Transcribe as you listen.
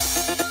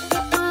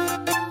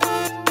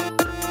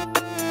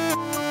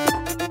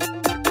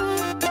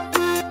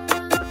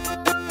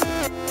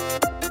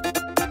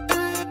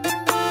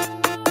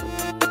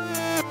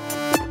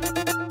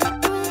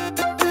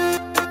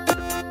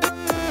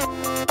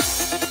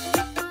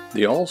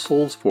The All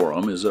Souls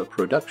Forum is a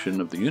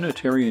production of the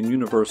Unitarian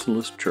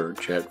Universalist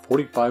Church at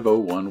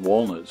 4501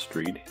 Walnut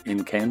Street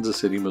in Kansas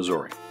City,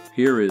 Missouri.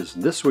 Here is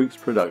this week's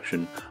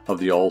production of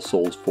the All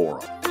Souls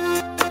Forum.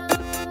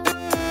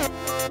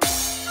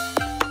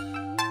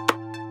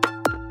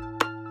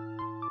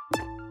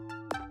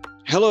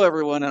 Hello,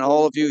 everyone, and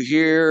all of you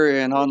here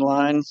and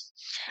online,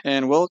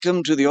 and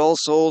welcome to the All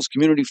Souls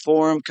Community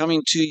Forum,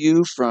 coming to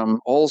you from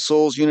All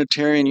Souls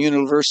Unitarian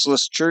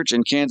Universalist Church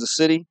in Kansas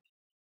City.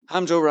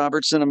 I'm Joe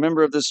Robertson, a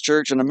member of this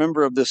church and a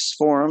member of this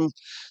forum,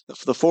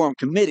 the Forum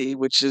Committee,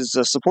 which is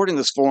supporting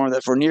this forum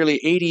that for nearly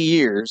 80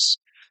 years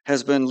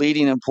has been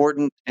leading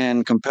important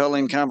and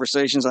compelling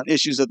conversations on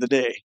issues of the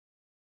day.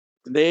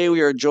 Today,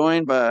 we are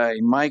joined by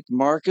Mike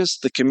Marcus,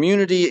 the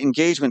Community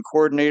Engagement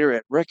Coordinator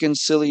at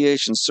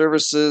Reconciliation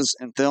Services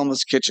and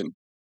Thelma's Kitchen,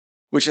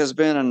 which has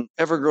been an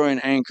ever-growing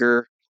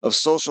anchor of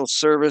social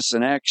service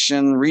and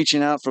action,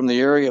 reaching out from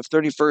the area of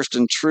 31st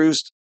and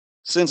Troost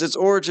since its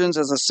origins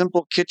as a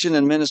simple kitchen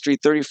and ministry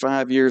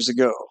 35 years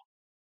ago.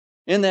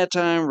 In that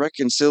time,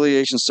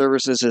 Reconciliation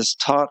Services has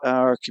taught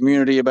our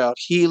community about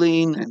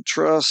healing and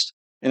trust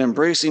and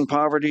embracing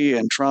poverty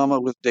and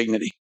trauma with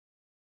dignity.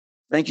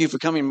 Thank you for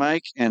coming,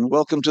 Mike, and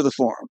welcome to the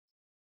forum.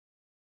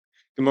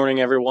 Good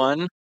morning,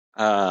 everyone.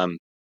 I'm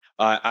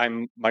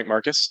Mike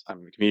Marcus.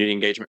 I'm the Community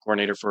Engagement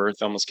Coordinator for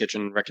Thelma's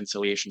Kitchen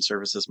Reconciliation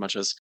Services, much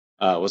as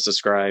was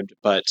described.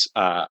 But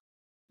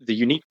the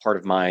unique part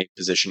of my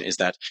position is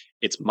that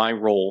it's my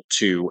role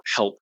to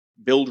help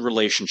build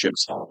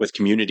relationships with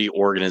community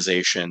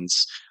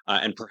organizations.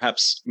 And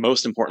perhaps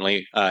most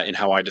importantly, in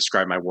how I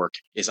describe my work,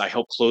 is I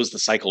help close the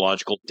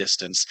psychological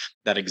distance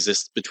that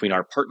exists between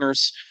our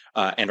partners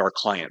and our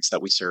clients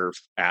that we serve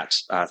at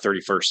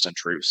 31st and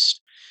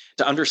Troost.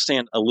 To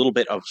understand a little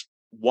bit of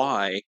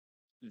why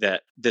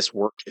that this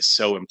work is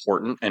so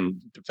important and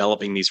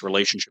developing these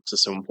relationships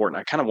is so important,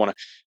 I kind of want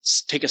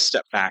to take a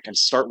step back and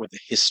start with the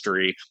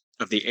history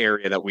of the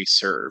area that we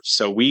serve.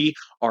 So we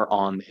are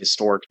on the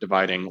historic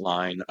dividing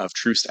line of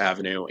Troost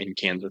Avenue in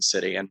Kansas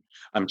City. And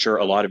I'm sure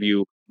a lot of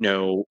you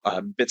know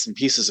bits and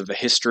pieces of the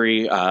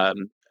history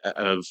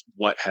of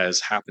what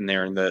has happened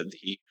there and the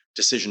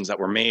decisions that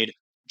were made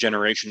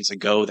generations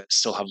ago that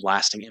still have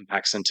lasting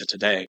impacts into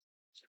today.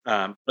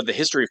 But the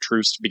history of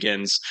Troost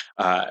begins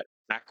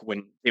back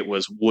when it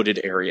was wooded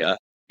area,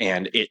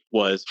 and it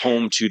was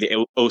home to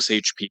the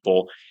Osage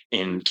people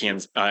in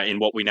Kansas, in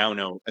what we now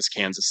know as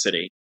Kansas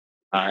City.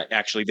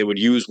 Actually, they would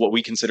use what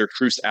we consider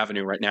Troost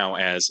Avenue right now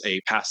as a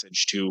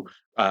passage to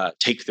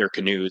take their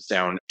canoes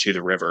down to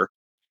the river.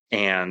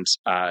 And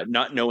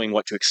not knowing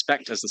what to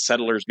expect as the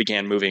settlers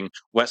began moving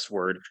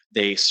westward,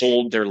 they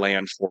sold their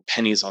land for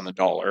pennies on the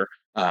dollar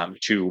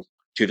to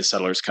the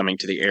settlers coming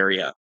to the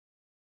area.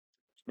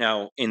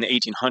 Now, in the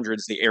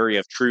 1800s, the area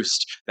of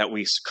Troost that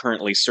we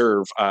currently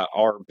serve,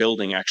 our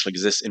building actually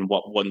exists in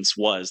what once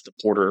was the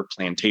Porter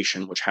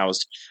Plantation, which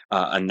housed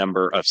a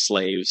number of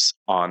slaves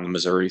on the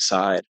Missouri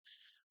side.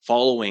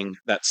 Following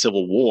that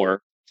Civil War,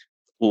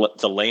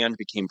 the land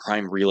became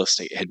prime real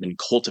estate. It had been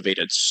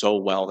cultivated so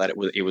well that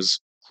it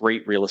was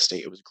great real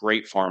estate. It was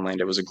great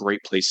farmland. It was a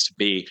great place to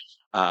be,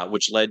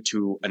 which led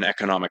to an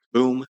economic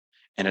boom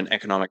and an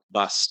economic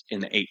bust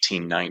in the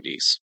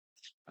 1890s.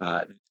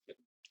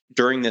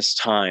 During this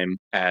time,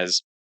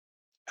 as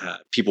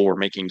people were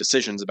making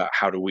decisions about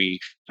how do we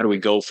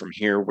go from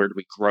here, where do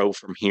we grow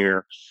from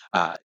here,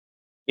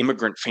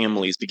 immigrant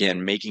families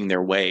began making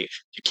their way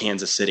to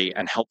Kansas City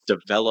and helped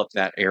develop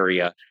that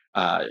area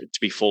to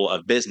be full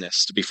of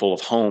business, to be full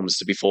of homes,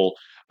 to be full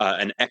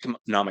an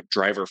economic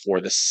driver for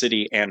the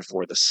city and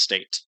for the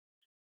state.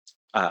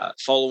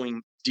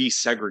 Following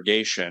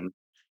desegregation,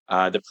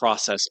 the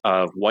process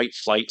of white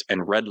flight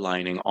and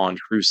redlining on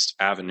Troost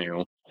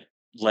Avenue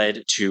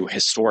led to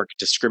historic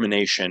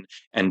discrimination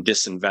and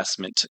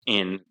disinvestment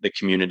in the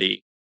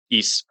community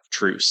east of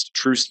Troost.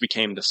 Troost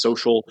became the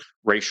social,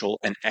 racial,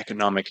 and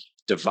economic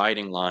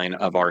dividing line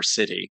of our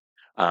city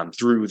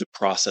through the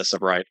process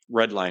of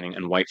redlining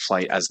and white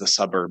flight as the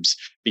suburbs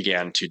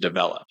began to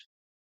develop.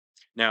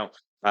 Now,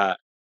 I'm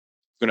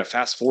going to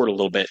fast forward a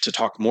little bit to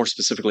talk more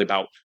specifically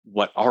about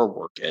what our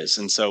work is.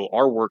 And so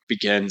our work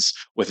begins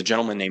with a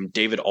gentleman named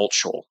David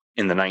Altschul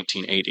in the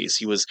 1980s.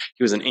 He was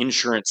an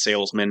insurance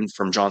salesman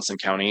from Johnson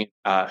County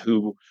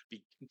who,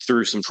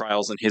 through some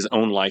trials in his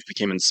own life,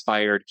 became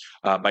inspired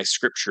by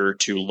Scripture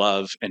to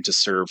love and to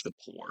serve the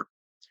poor.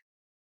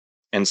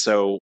 And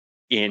so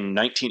in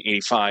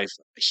 1985,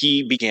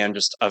 he began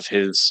just of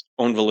his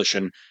own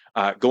volition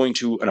going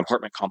to an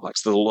apartment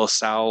complex, the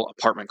LaSalle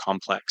apartment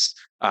complex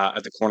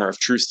at the corner of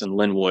Troost and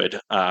Linwood,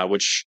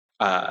 which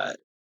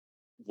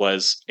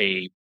was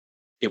a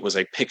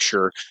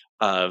picture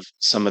of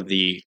some of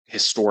the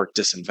historic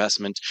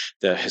disinvestment,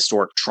 the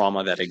historic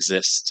trauma that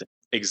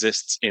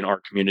exists in our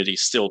community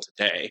still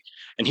today.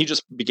 And he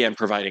just began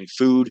providing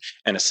food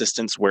and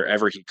assistance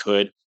wherever he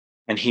could.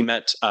 And he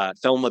met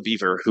Thelma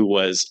Beaver, who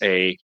was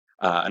an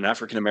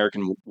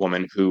African-American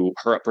woman who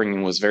her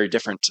upbringing was very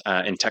different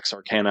in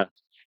Texarkana.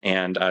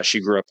 And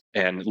she grew up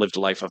and lived a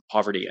life of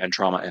poverty and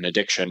trauma and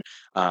addiction.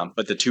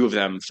 But the two of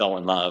them fell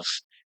in love.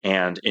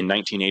 And in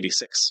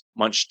 1986,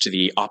 much to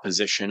the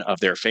opposition of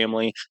their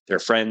family, their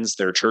friends,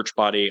 their church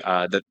body,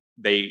 that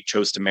they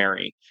chose to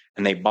marry.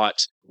 And they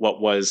bought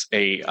what was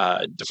a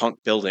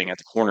defunct building at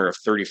the corner of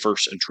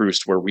 31st and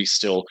Troost, where we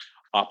still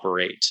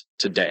operate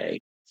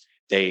today.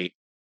 They,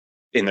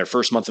 in their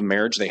first month of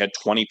marriage, they had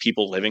 20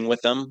 people living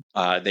with them.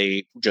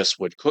 They just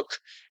would cook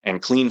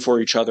and clean for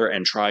each other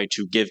and try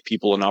to give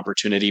people an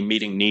opportunity,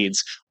 meeting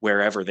needs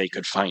wherever they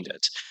could find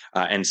it.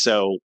 And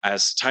so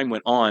as time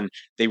went on,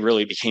 they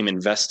really became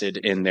invested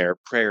in their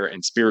prayer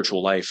and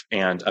spiritual life.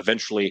 And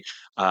eventually,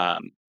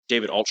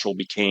 David Altschul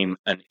became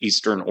an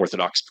Eastern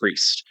Orthodox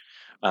priest.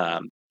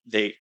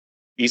 They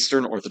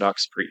Eastern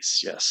Orthodox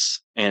priests, yes.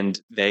 And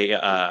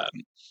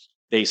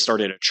they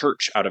started a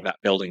church out of that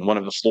building. One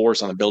of the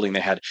floors on the building, they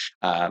had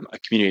a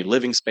community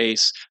living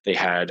space. They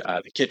had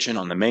the kitchen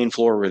on the main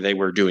floor where they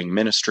were doing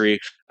ministry,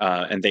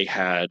 and they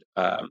had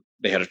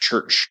a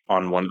church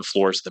on one of the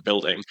floors of the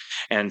building.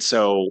 And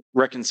so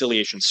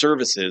Reconciliation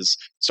Services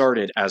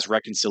started as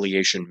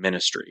Reconciliation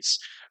Ministries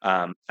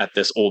at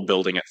this old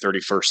building at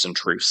 31st and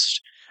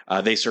Troost.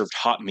 They served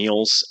hot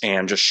meals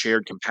and just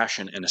shared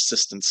compassion and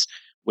assistance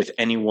with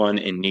anyone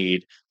in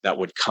need that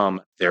would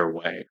come their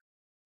way.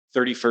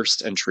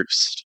 31st and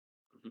Troost.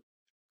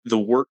 The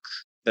work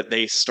that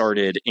they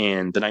started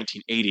in the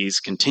 1980s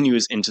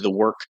continues into the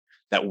work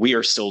that we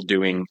are still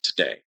doing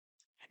today.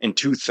 In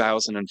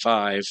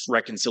 2005,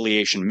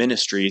 Reconciliation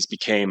Ministries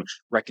became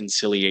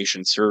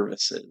Reconciliation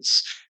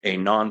Services, a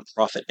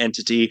nonprofit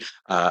entity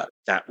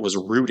that was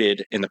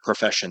rooted in the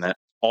profession that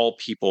all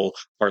people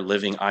are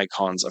living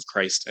icons of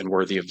Christ and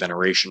worthy of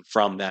veneration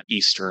from that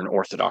Eastern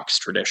Orthodox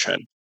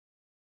tradition.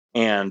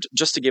 And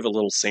just to give a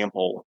little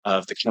sample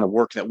of the kind of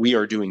work that we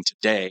are doing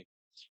today,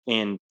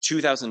 in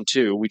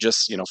 2002, we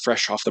just,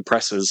 fresh off the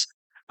presses,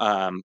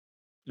 some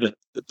of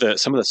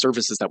the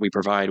services that we've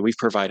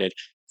provided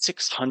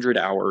 600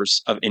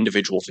 hours of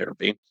individual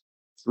therapy,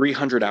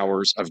 300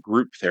 hours of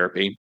group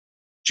therapy,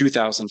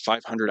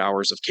 2,500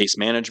 hours of case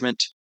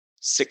management,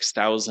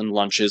 6,000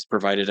 lunches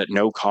provided at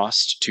no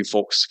cost to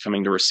folks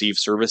coming to receive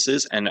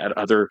services and at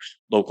other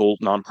local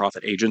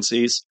nonprofit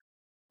agencies.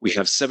 We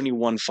have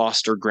 71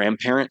 foster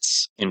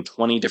grandparents in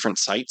 20 different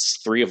sites,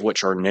 3 of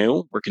which are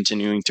new. We're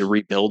continuing to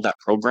rebuild that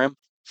program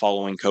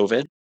following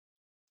COVID.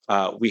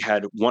 We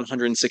had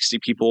 160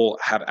 people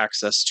have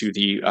access to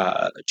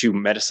to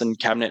medicine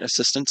cabinet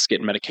assistance,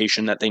 get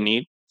medication that they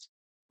need.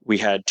 We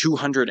had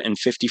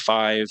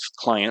 255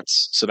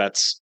 clients, so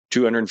that's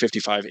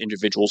 255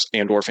 individuals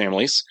and or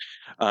families.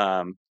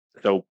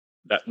 So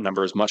that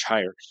number is much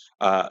higher.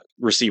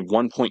 Received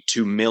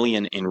 1.2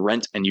 million in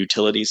rent and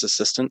utilities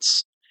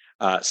assistance.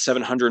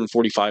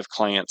 745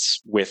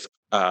 clients with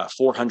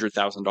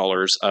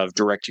 $400,000 of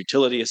direct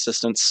utility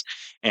assistance,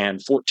 and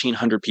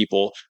 1,400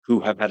 people who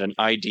have had an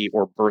ID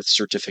or birth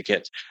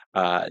certificate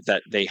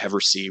that they have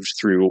received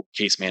through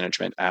case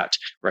management at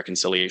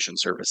Reconciliation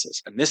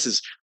Services. And this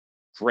is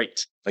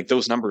great. Like,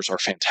 those numbers are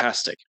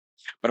fantastic.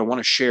 But I want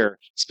to share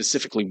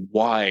specifically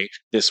why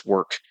this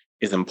work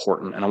is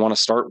important. And I want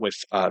to start with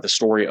the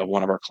story of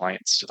one of our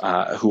clients,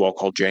 who I'll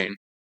call Jane.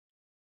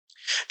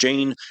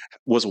 Jane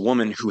was a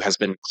woman who has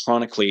been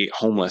chronically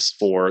homeless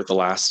for the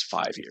last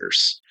 5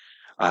 years.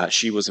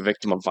 She was a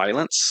victim of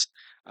violence.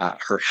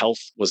 Her health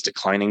was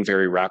declining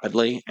very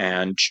rapidly.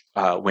 And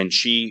when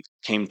she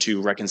came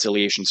to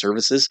Reconciliation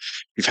Services,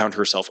 she found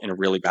herself in a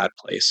really bad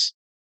place.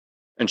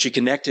 And she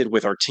connected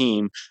with our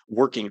team,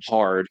 working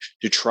hard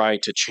to try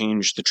to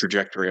change the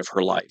trajectory of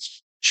her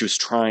life. She was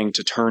trying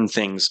to turn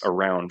things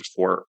around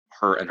for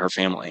her and her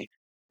family.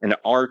 And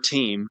our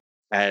team,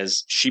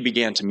 as she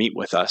began to meet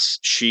with us,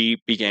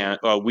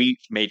 we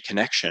made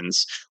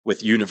connections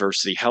with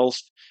University Health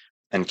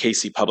and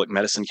Casey Public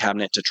Medicine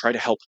Cabinet to try to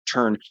help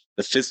turn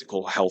the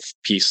physical health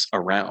piece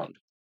around.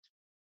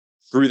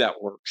 Through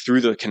that work,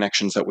 through the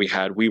connections that we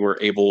had, we were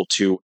able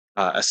to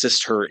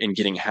assist her in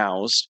getting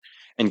housed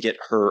and get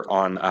her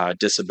on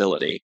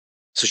disability.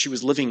 So she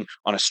was living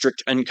on a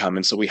strict income,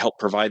 and so we helped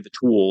provide the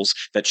tools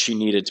that she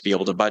needed to be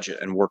able to budget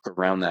and work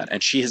around that.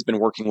 And she has been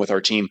working with our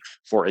team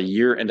for 1.5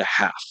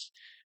 years.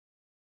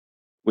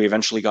 We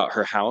eventually got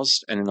her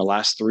housed, and in the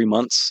last 3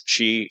 months,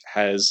 she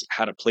has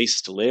had a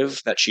place to live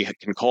that she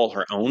can call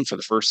her own for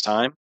the first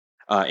time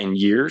in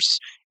years.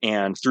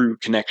 And through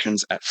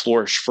connections at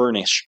Flourish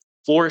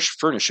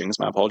Furnishings,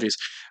 my apologies,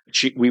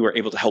 we were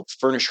able to help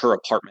furnish her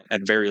apartment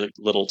at very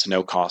little to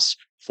no cost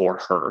for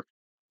her.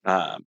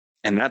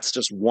 And that's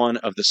just one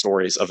of the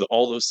stories of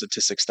all those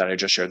statistics that I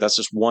just shared. That's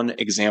just one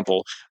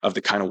example of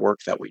the kind of work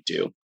that we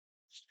do.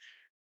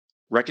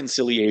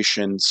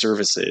 Reconciliation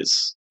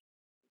Services.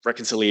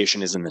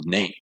 Reconciliation is in the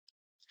name.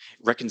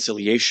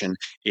 Reconciliation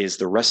is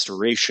the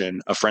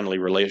restoration of friendly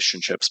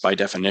relationships by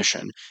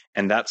definition.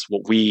 And that's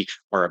what we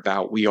are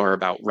about. We are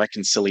about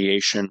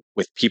reconciliation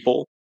with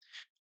people,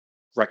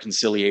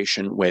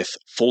 reconciliation with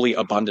fully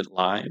abundant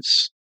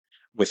lives,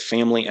 with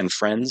family and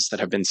friends that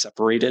have been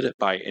separated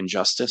by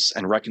injustice,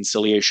 and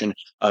reconciliation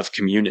of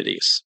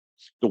communities.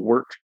 The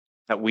work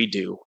that we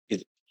do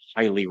is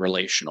highly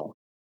relational.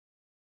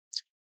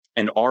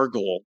 And our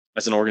goal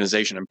as an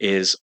organization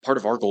is part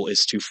of our goal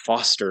is to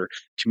foster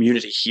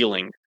community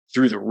healing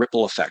through the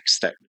ripple effects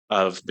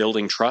of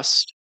building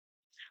trust,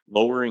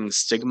 lowering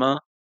stigma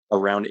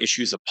around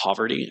issues of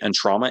poverty and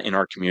trauma in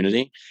our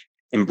community,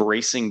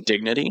 embracing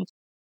dignity,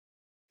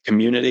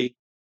 community,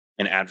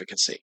 and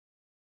advocacy.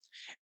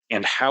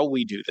 And how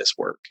we do this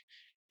work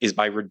is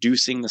by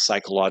reducing the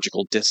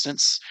psychological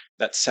distance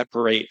that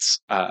separates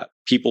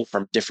people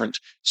from different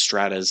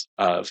stratas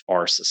of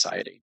our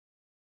society.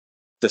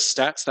 The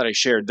stats that I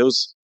shared,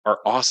 those are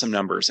awesome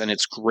numbers, and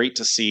it's great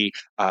to see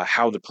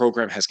how the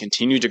program has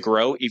continued to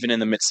grow, even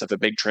in the midst of a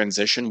big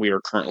transition. We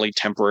are currently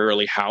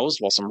temporarily housed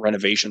while some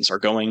renovations are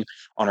going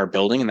on our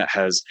building, and that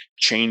has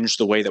changed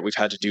the way that we've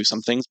had to do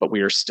some things, but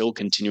we are still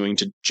continuing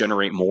to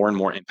generate more and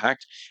more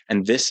impact.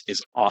 And this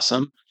is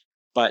awesome.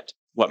 But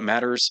what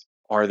matters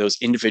are those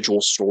individual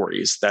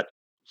stories that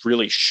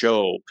really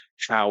show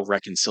how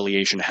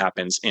reconciliation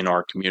happens in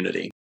our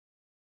community.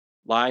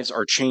 Lives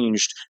are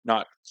changed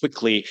not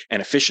quickly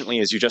and efficiently,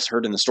 as you just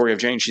heard in the story of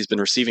Jane. She's been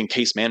receiving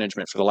case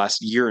management for the last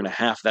year and a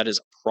half. That is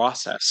a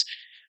process,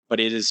 but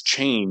it is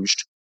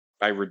changed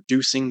by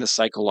reducing the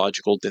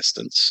psychological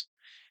distance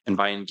and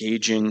by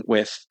engaging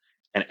with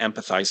and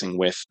empathizing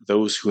with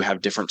those who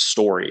have different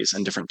stories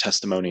and different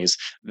testimonies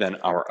than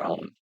our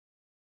own.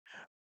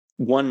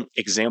 One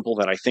example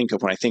that I think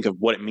of when I think of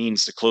what it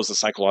means to close the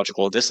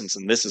psychological distance,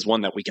 and this is one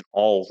that we can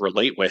all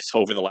relate with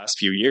over the last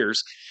few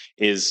years,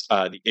 is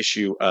the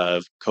issue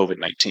of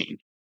COVID-19.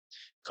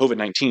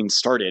 COVID-19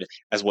 started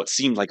as what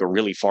seemed like a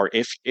really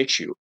far-if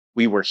issue.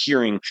 We were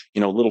hearing,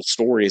 little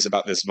stories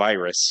about this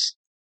virus,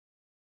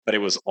 but it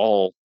was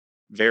all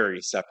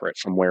very separate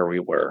from where we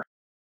were.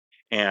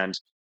 And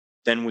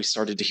then we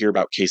started to hear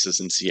about cases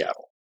in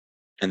Seattle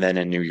and then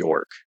in New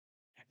York,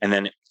 and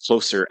then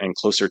closer and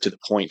closer to the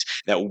point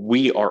that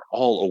we are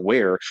all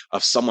aware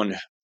of someone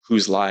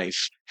whose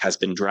life has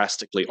been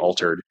drastically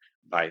altered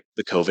by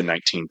the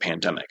COVID-19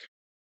 pandemic.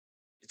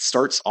 It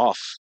starts off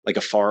like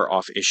a far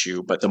off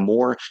issue, but the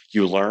more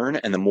you learn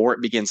and the more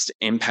it begins to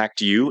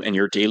impact you and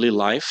your daily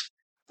life,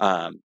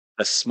 the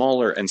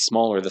smaller and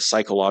smaller the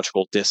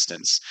psychological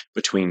distance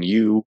between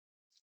you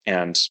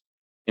and,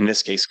 in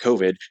this case,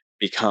 COVID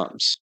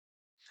becomes.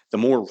 The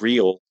more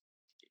real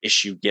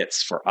issue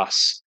gets for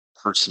us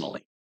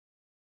personally.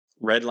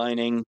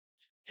 Redlining,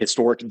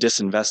 historic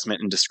disinvestment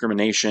and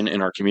discrimination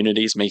in our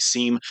communities may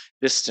seem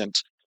distant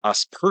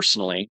us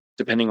personally,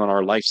 depending on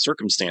our life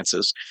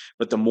circumstances,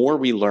 but the more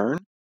we learn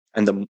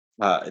and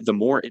the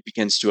more it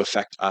begins to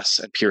affect us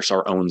and pierce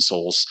our own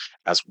souls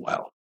as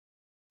well.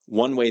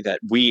 One way that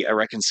we at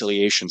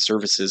Reconciliation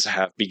Services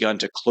have begun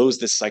to close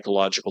this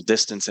psychological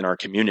distance in our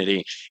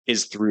community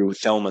is through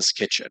Thelma's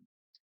Kitchen.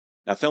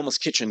 Now, Thelma's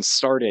Kitchen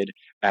started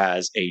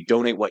as a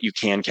donate what you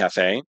can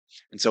cafe.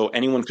 And so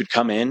anyone could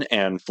come in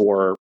and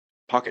for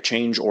pocket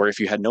change, or if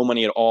you had no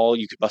money at all,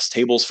 you could bus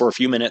tables for a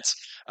few minutes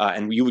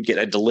and you would get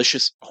a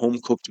delicious home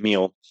cooked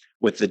meal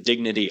with the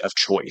dignity of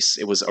choice.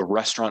 It was a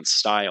restaurant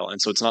style.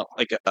 And so it's not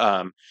like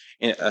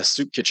a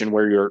soup kitchen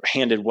where you're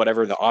handed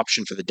whatever the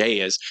option for the day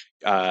is.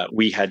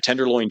 We had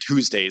Tenderloin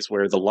Tuesdays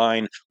where the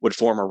line would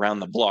form around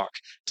the block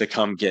to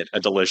come get a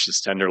delicious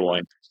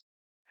tenderloin.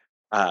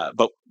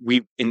 But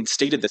we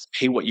instated this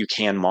pay what you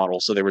can model.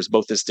 So there was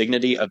both this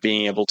dignity of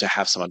being able to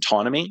have some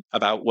autonomy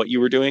about what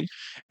you were doing,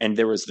 and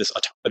there was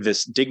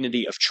this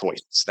dignity of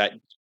choice that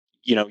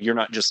you're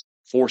not just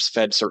force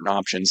fed certain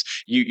options.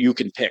 You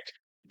can pick.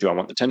 Do I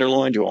want the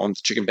tenderloin? Do I want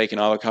the chicken bacon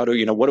avocado?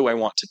 What do I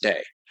want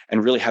today?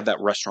 And really have that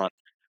restaurant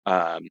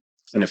kind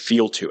of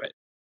feel to it.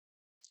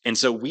 And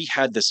so we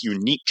had this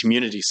unique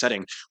community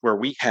setting where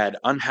we had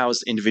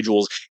unhoused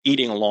individuals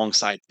eating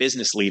alongside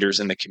business leaders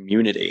in the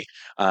community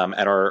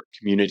at our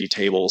community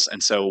tables.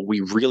 And so we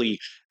really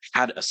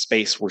had a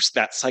space where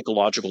that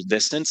psychological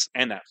distance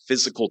and that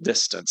physical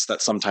distance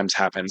that sometimes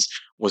happens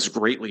was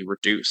greatly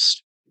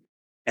reduced.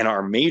 And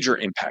our major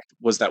impact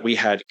was that we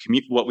had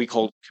what we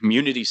called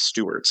community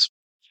stewards.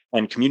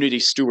 And community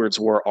stewards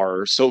were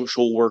our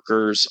social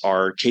workers,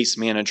 our case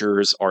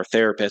managers, our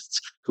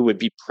therapists who would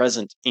be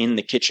present in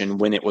the kitchen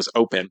when it was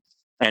open.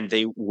 And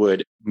they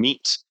would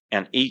meet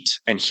and eat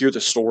and hear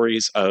the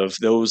stories of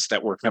those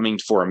that were coming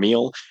for a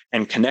meal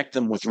and connect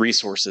them with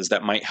resources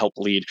that might help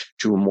lead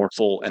to a more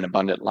full and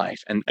abundant life.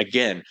 And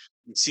again,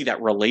 you see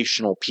that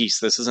relational piece.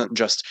 This isn't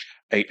just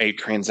a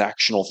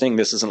transactional thing.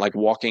 This isn't like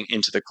walking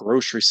into the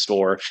grocery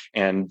store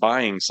and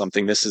buying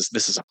something. This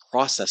is a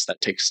process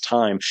that takes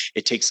time.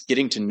 It takes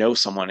getting to know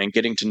someone and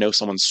getting to know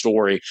someone's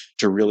story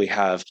to really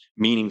have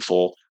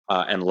meaningful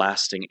and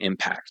lasting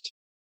impact.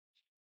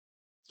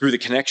 Through the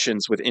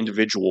connections with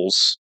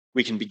individuals,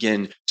 we can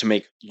begin to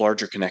make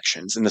larger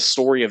connections. In the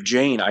story of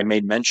Jane, I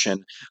made mention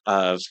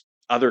of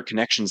other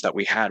connections that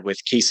we had with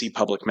KC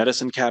Public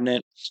Medicine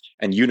Cabinet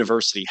and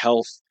University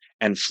Health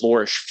and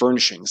Flourish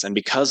Furnishings. And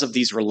because of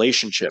these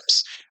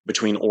relationships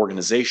between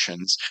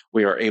organizations,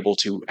 we are able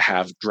to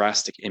have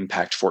drastic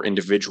impact for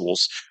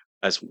individuals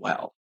as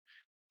well.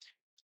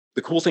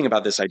 The cool thing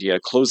about this idea,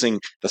 closing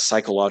the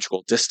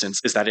psychological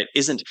distance, is that it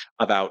isn't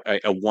about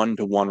a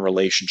one-to-one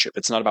relationship.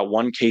 It's not about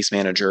one case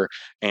manager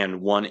and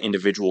one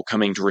individual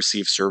coming to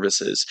receive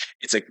services.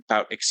 It's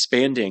about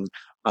expanding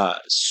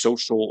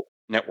social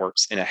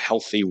networks in a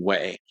healthy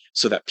way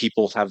so that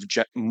people have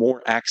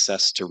more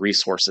access to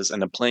resources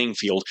and the playing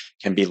field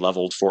can be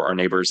leveled for our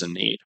neighbors in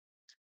need.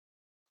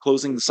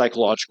 Closing the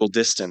psychological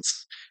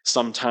distance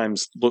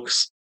sometimes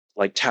looks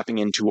like tapping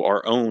into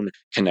our own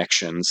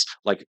connections,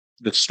 like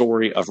the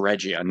story of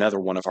Reggie, another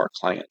one of our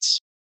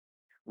clients.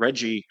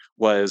 Reggie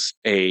was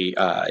he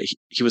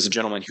was a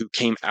gentleman who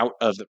came out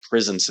of the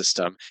prison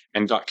system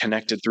and got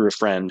connected through a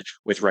friend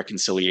with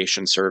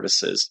reconciliation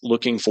services,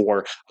 looking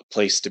for a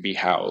place to be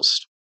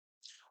housed.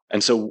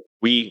 And so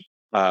we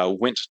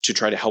went to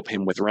try to help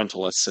him with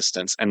rental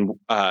assistance. And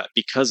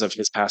because of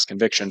his past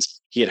convictions,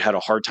 he had a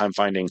hard time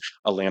finding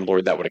a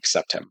landlord that would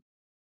accept him.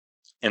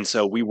 And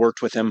so we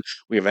worked with him.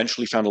 We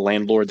eventually found a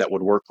landlord that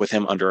would work with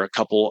him under a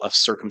couple of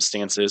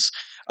circumstances.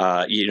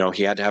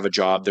 He had to have a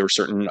job. There were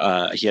certain,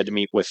 he had to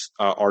meet with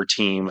our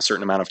team a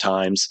certain amount of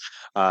times.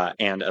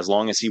 And as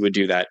long as he would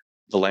do that,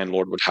 the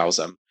landlord would house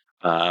him,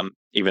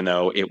 even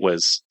though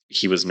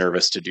he was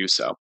nervous to do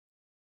so.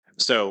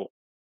 So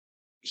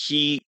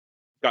he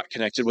got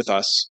connected with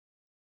us.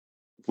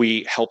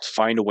 We helped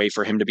find a way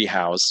for him to be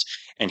housed,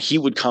 and he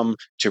would come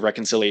to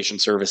reconciliation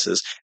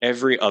services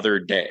every other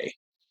day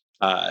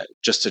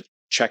just to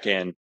check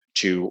in,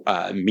 to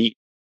meet,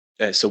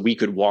 so we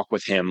could walk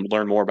with him,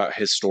 learn more about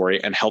his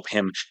story, and help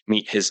him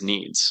meet his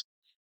needs.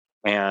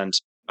 And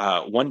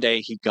one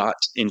day he got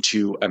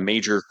into a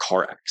major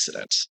car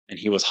accident, and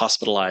he was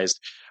hospitalized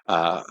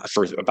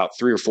for about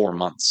 3 or 4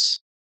 months.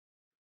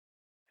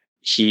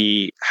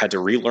 He had to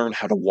relearn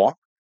how to walk.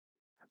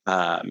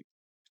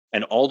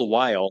 And all the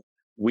while,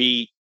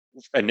 we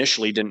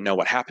initially didn't know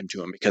what happened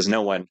to him because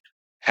no one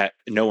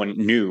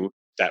knew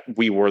that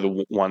we were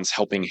the ones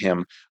helping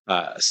him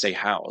stay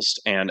housed.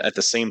 And at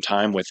the same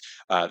time, with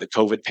the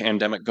COVID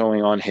pandemic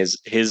going on,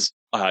 his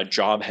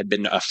job had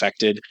been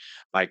affected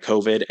by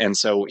COVID, and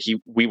so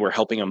we were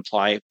helping him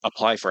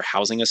apply for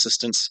housing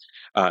assistance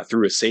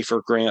through a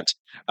SAFER grant.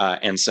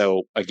 And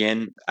so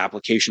again,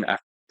 application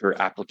after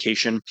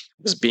application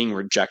was being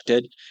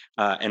rejected.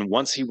 And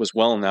once he was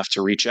well enough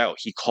to reach out,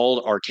 he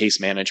called our case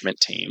management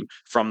team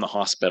from the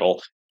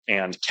hospital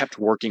and kept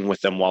working with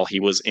them while he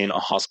was in a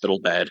hospital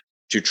bed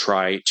to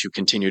try to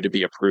continue to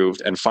be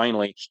approved. And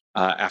finally,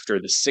 after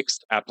the 6th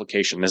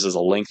application, this is a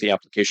lengthy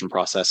application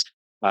process,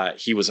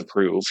 he was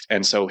approved.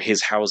 And so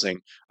his housing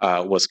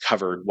was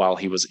covered while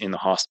he was in the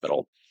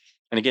hospital.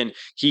 And again,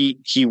 he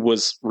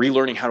was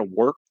relearning how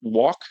to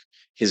walk.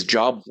 His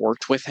job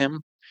worked with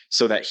him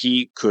so that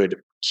he could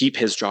keep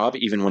his job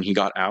even when he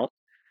got out.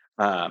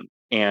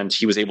 And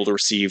he was able to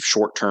receive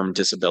short-term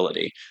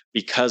disability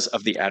because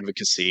of the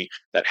advocacy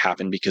that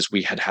happened, because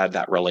we had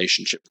that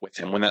relationship with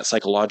him. When that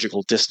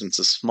psychological distance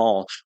is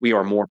small, we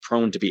are more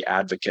prone to be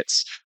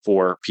advocates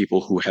for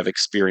people who have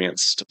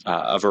experienced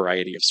a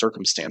variety of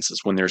circumstances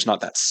when there's not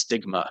that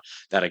stigma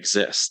that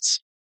exists.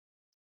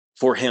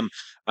 For him,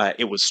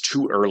 it was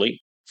too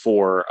early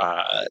for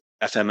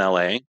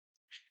FMLA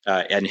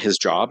and his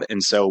job.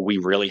 And so we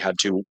really had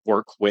to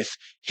work with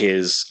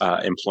his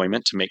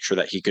employment to make sure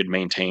that he could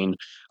maintain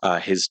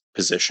his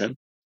position.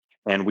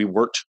 And we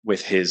worked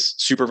with his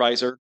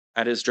supervisor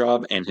at his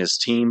job and his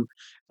team.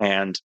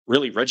 And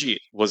really, Reggie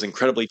was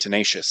incredibly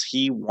tenacious.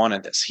 He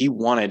wanted this. He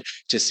wanted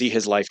to see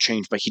his life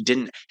change, but he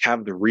didn't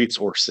have the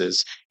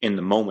resources in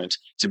the moment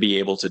to be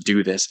able to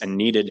do this and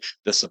needed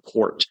the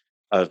support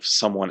of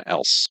someone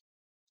else.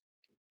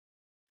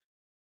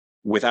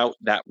 Without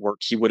that work,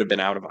 he would have been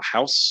out of a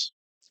house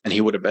and he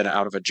would have been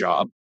out of a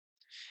job.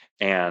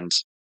 And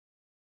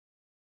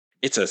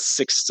it's a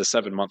 6 to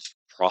 7 month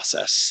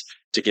process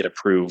to get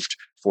approved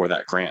for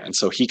that grant. And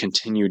so he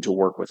continued to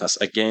work with us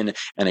again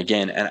and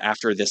again. And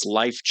after this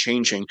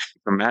life-changing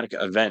dramatic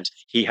event,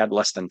 he had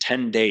less than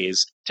 10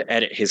 days to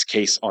edit his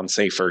case on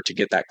SAFER to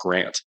get that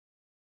grant.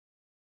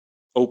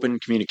 Open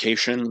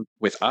communication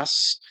with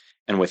us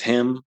and with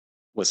him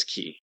was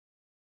key.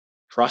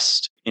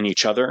 Trust in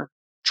each other,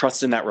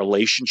 trust in that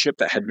relationship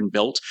that had been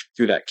built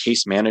through that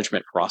case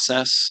management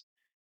process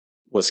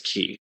was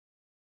key.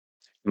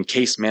 And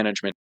case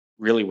management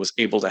really was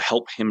able to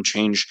help him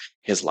change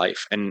his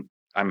life. And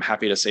I'm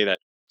happy to say that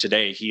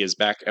today he is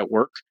back at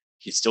work.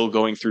 He's still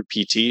going through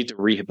PT to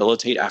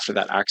rehabilitate after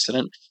that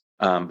accident,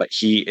 but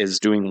he is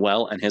doing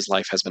well, and his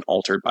life has been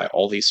altered by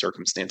all these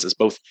circumstances,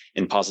 both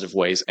in positive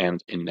ways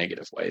and in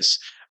negative ways.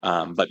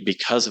 But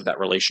because of that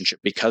relationship,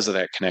 because of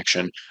that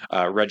connection,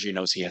 Reggie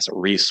knows he has a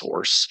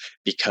resource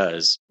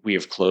because we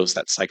have closed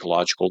that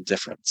psychological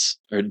difference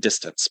or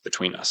distance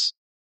between us.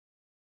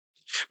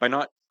 By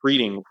not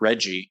treating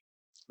Reggie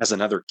as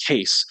another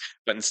case,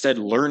 but instead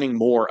learning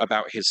more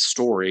about his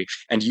story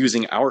and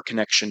using our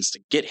connections to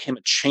get him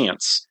a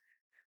chance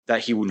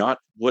that he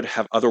would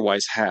have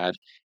otherwise had,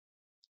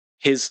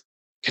 his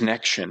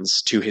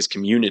connections to his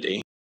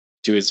community,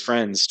 to his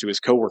friends, to his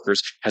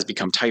coworkers has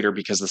become tighter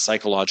because the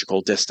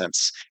psychological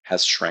distance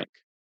has shrank.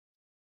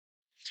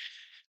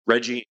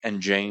 Reggie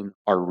and Jane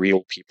are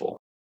real people.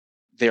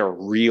 They are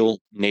real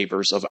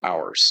neighbors of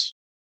ours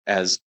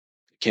as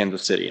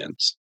Kansas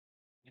Cityans.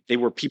 They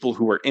were people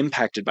who were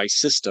impacted by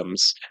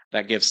systems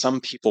that give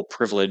some people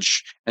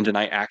privilege and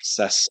deny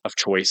access of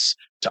choice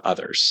to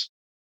others.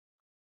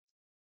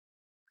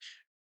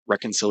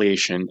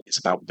 Reconciliation is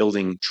about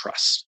building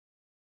trust.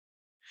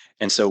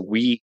 And so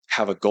we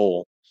have a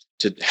goal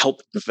to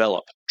help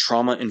develop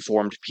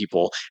trauma-informed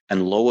people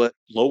and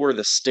lower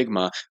the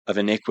stigma of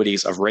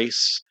inequities of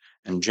race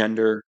and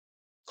gender,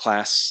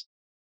 class,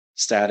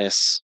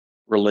 status,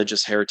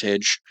 religious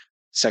heritage,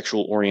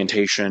 sexual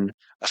orientation,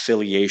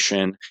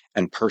 affiliation,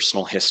 and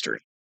personal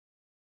history.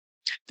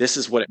 This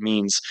is what it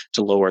means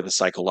to lower the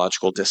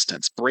psychological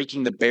distance,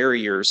 breaking the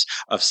barriers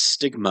of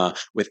stigma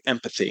with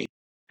empathy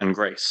and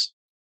grace,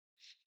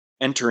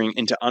 entering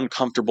into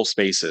uncomfortable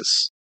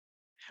spaces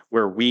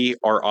where we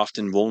are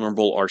often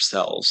vulnerable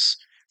ourselves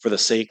for the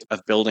sake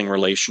of building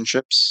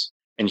relationships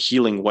and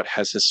healing what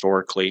has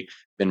historically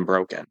been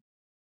broken.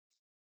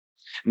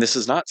 And this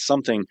is not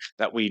something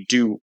that we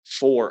do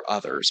for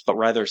others, but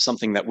rather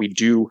something that we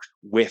do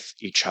with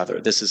each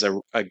other. This is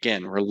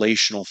again,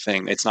 relational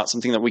thing. It's not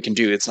something that we can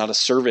do. It's not a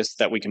service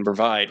that we can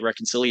provide.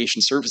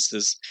 Reconciliation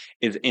services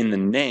is in the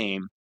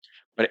name,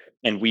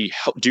 and we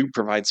do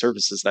provide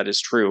services, that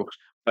is true,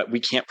 but we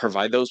can't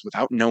provide those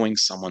without knowing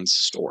someone's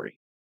story.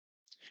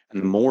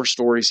 And the more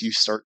stories you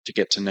start to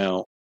get to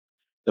know,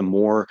 the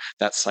more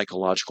that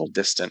psychological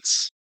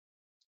distance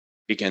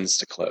begins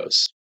to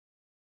close.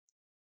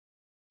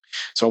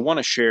 So I want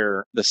to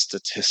share the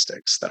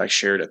statistics that I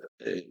shared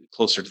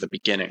closer to the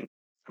beginning,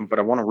 but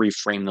I want to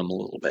reframe them a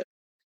little bit.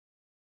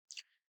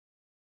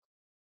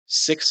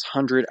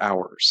 600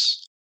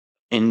 hours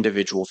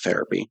individual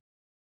therapy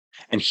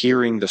and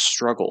hearing the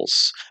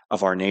struggles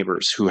of our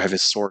neighbors who have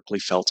historically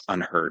felt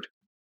unheard.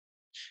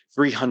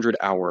 300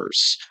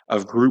 hours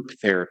of group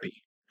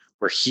therapy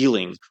where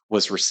healing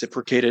was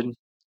reciprocated,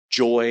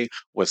 joy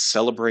was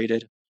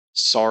celebrated,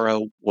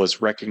 sorrow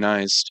was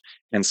recognized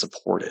and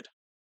supported.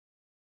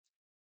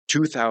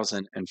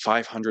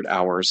 2,500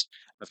 hours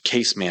of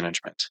case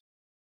management,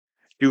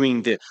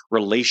 doing the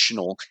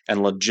relational and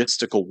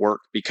logistical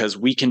work because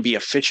we can be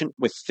efficient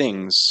with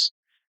things,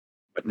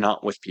 but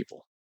not with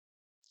people.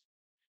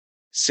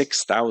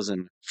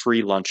 6,000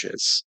 free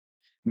lunches,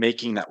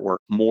 making that work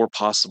more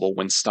possible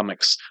when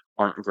stomachs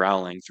aren't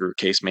growling through a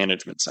case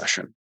management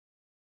session.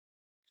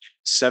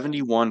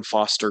 71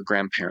 foster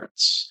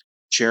grandparents,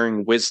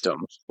 sharing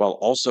wisdom while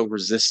also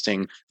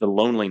resisting the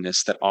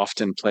loneliness that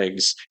often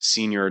plagues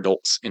senior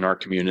adults in our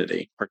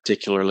community,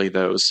 particularly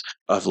those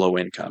of low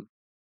income.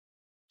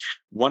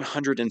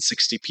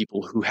 160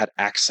 people who had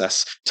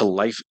access to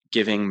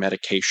life-giving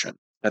medication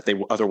that they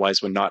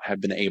otherwise would not have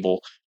been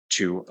able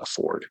to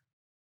afford.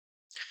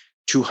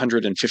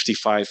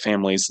 255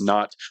 families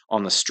not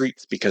on the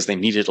streets because they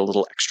needed a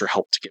little extra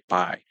help to get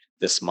by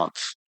this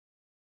month.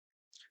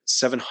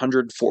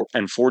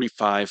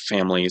 745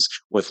 families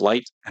with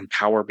light and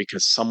power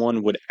because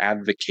someone would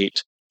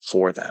advocate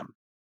for them.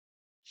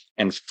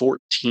 And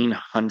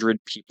 1,400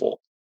 people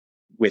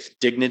with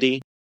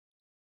dignity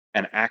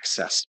and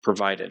access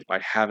provided by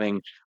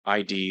having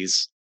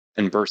IDs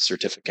and birth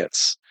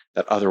certificates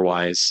that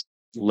otherwise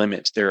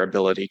limit their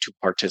ability to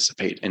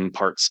participate in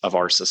parts of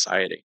our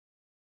society.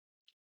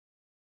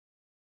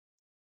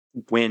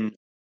 When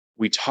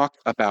we talk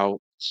about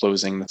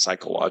closing the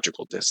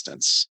psychological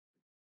distance,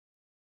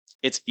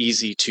 it's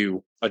easy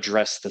to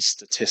address the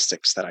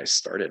statistics that I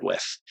started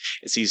with.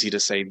 It's easy to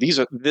say,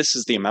 this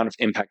is the amount of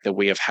impact that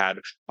we have had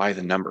by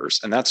the numbers,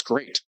 and that's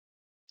great.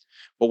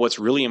 But what's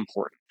really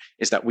important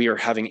is that we are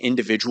having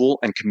individual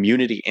and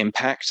community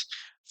impact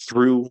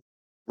through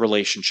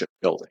relationship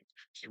building,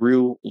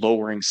 through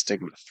lowering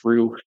stigma,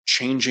 through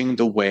changing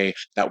the way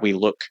that we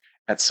look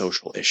at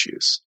social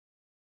issues.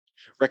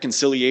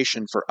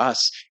 Reconciliation for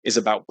us is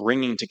about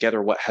bringing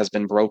together what has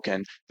been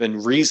broken. The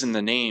reason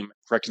the name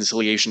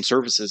Reconciliation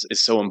Services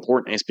is so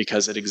important is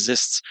because it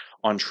exists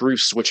on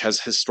truths, which has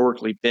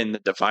historically been the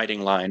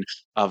dividing line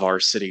of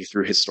our city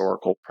through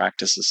historical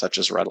practices such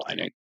as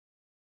redlining.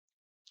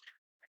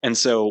 And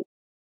so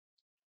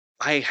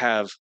I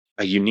have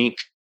a unique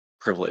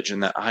privilege in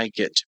that I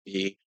get to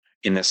be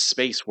in this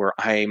space where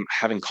I'm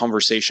having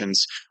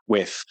conversations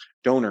with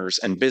donors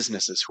and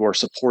businesses who are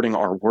supporting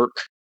our work,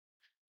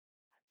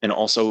 and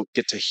also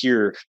get to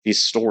hear these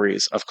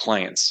stories of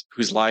clients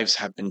whose lives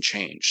have been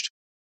changed.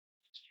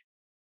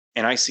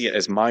 And I see it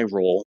as my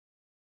role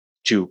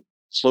to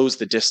close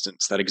the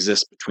distance that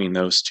exists between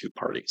those two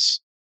parties.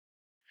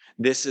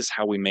 This is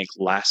how we make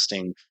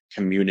lasting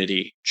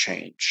community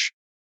change,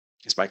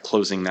 is by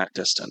closing that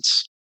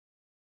distance.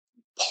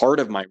 Part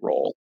of my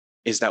role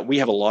is that we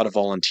have a lot of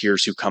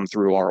volunteers who come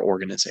through our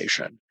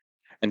organization.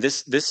 And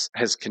this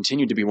has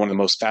continued to be one of the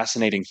most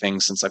fascinating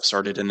things since I've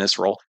started in this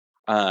role.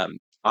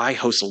 I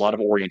host a lot of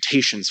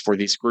orientations for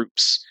these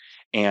groups,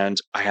 and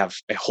I have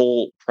a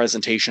whole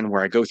presentation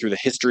where I go through the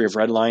history of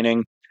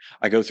redlining.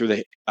 I go through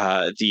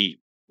the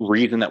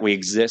reason that we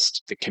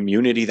exist, the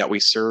community that we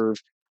serve,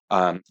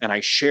 and I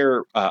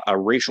share a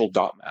racial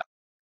dot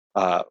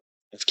map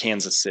of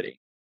Kansas City.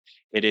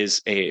 It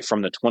is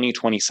from the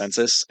 2020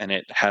 census, and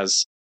it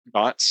has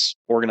dots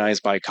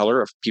organized by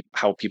color of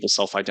how people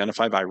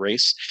self-identify by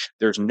race.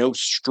 There's no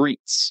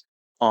streets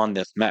on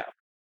this map,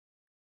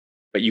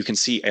 but you can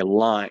see a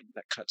line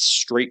that cuts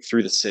straight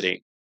through the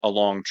city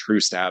along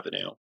Troost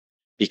Avenue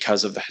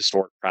because of the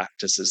historic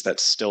practices that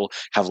still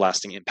have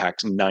lasting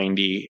impact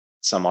 90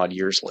 some odd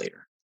years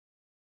later.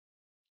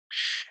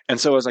 And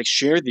so as I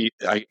share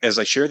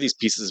these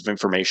pieces of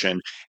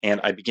information and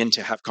I begin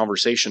to have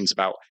conversations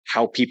about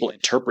how people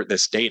interpret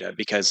this data,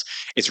 because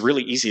it's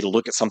really easy to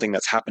look at something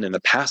that's happened in the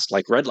past,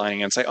 like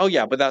redlining, and say, oh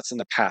yeah, but that's in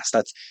the past.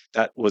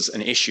 That was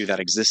an issue that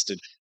existed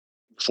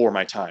before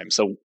my time.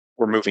 So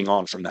we're moving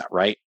on from that,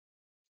 right?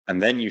 And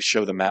then you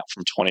show the map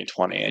from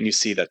 2020 and you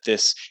see that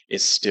this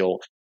is still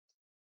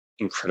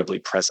incredibly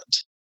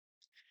present.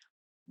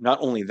 Not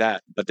only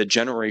that, but the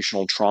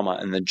generational trauma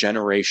and the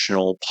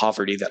generational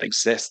poverty that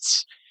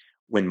exists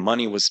when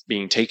money was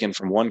being taken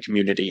from one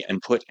community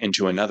and put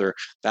into another,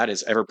 that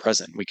is ever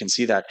present. We can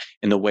see that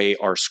in the way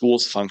our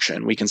schools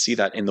function. We can see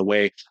that in the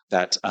way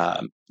that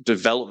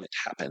development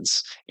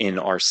happens in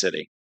our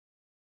city.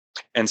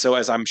 And so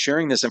as I'm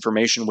sharing this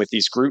information with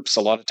these groups,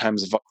 a lot of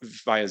times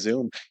via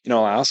Zoom,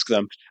 I'll ask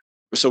them,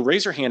 so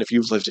raise your hand if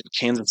you've lived in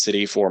Kansas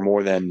City for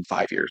more than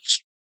 5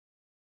 years,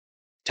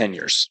 10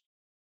 years,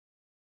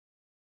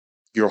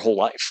 your whole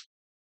life.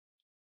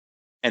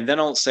 And then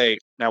I'll say,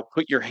 now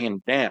put your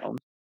hand down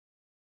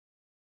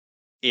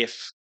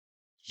if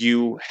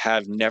you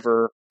have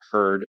never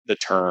heard the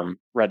term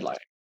redlining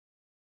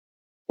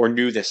or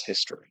knew this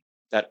history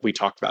that we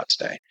talked about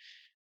today.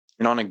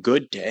 And on a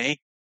good day,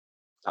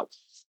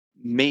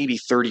 maybe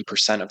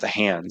 30% of the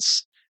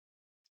hands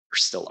are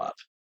still up.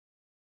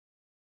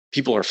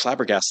 People are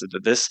flabbergasted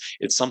that this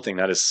is something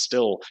that is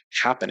still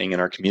happening in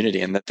our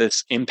community and that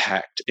this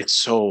impact is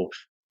so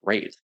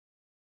great.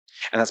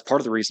 And that's part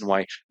of the reason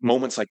why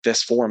moments like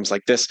this, forums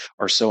like this,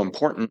 are so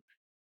important,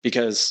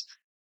 because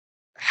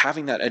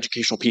having that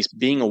educational piece,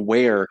 being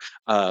aware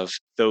of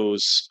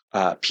those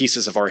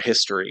pieces of our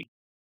history,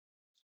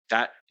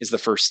 that is the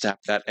first step.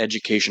 That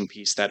education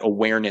piece, that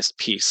awareness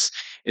piece,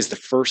 is the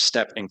first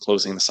step in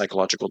closing the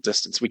psychological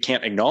distance. We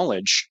can't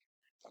acknowledge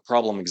a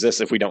problem exists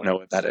if we don't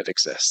know that it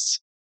exists.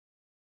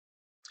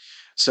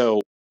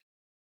 So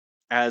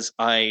as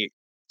I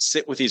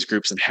sit with these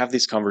groups and have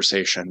these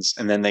conversations,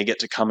 and then they get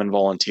to come and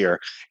volunteer,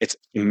 it's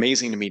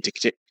amazing to me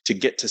to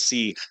get to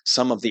see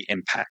some of the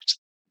impact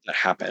that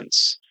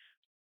happens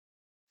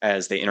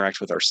as they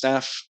interact with our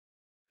staff.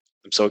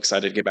 I'm so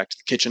excited to get back to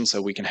the kitchen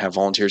so we can have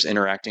volunteers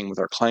interacting with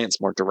our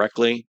clients more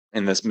directly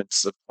in this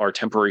midst of our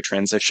temporary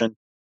transition.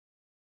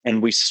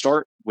 And we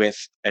start with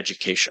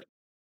education.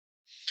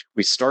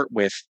 We start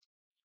with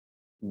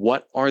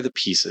what are the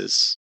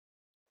pieces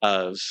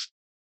of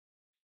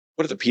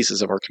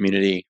our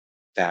community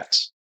that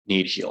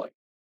need healing?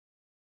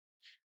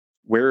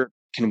 Where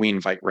can we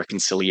invite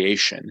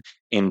reconciliation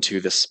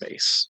into this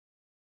space?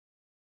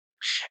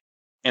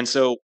 And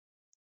so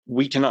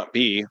we cannot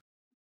be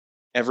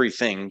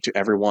everything to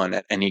everyone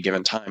at any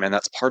given time. And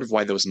that's part of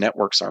why those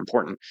networks are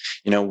important.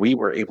 We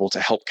were able to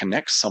help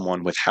connect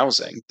someone with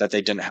housing that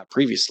they didn't have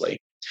previously,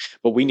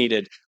 but we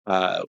needed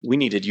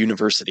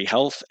University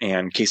Health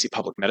and Casey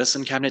Public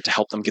Medicine Cabinet to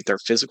help them get their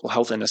physical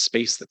health in a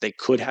space that they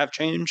could have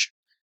change.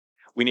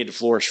 We needed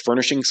Flourish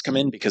Furnishings come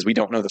in because we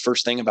don't know the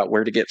first thing about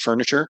where to get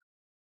furniture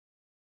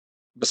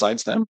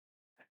besides them.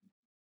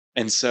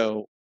 And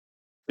so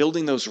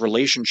building those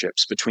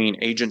relationships between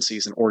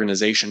agencies and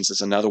organizations is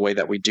another way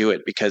that we do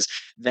it, because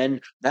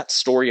then that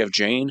story of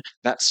Jane,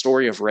 that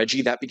story of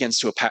Reggie, that begins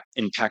to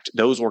impact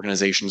those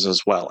organizations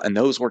as well. And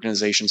those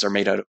organizations are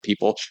made out of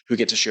people who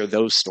get to share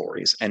those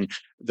stories. And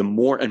the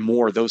more and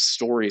more those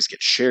stories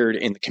get shared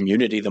in the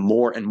community, the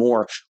more and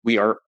more we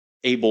are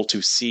able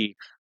to see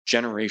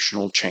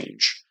generational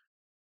change,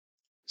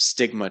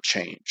 stigma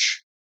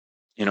change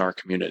in our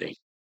community.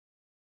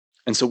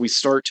 And so we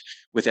start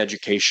with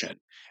education.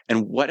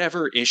 And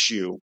whatever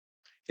issue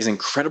is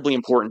incredibly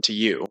important to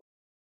you,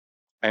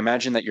 I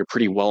imagine that you're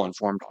pretty well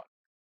informed on.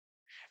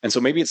 And so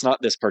maybe it's not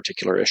this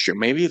particular issue.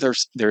 Maybe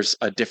there's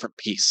a different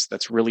piece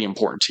that's really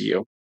important to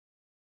you.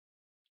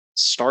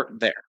 Start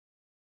there.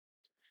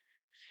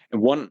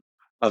 And one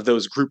of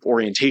those group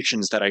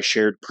orientations that I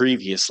shared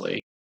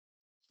previously,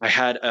 I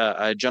had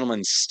a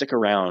gentleman stick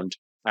around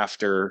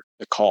after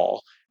the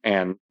call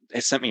and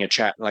it sent me a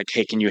chat like,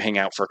 hey, can you hang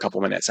out for a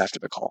couple minutes after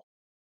the call?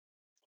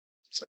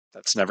 So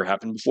that's never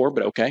happened before,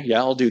 but okay, yeah,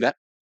 I'll do that.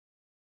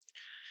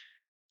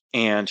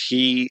 And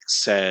he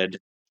said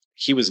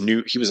he was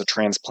a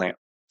transplant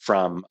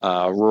from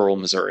rural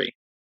Missouri.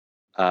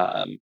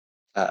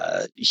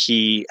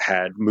 He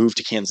had moved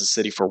to Kansas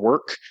City for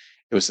work.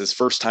 It was his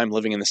first time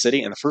living in the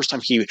city, and the first time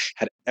he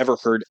had ever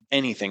heard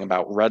anything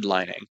about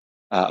redlining,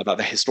 about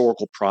the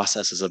historical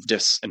processes of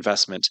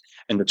disinvestment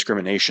and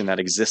discrimination that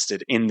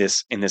existed in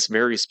this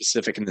very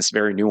specific, in this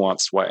very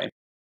nuanced way.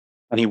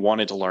 And he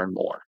wanted to learn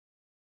more.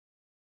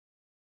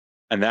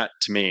 And that,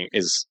 to me,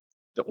 is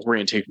the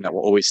orientation that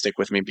will always stick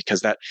with me,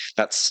 because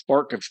that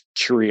spark of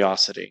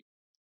curiosity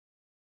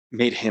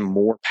made him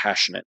more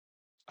passionate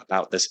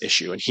about this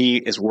issue. And he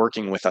is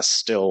working with us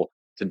still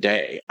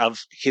today. Of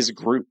his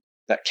group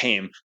that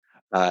came,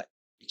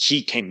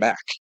 he came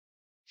back.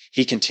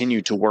 He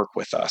continued to work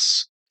with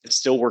us. It's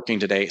still working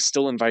today,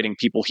 still inviting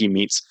people he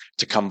meets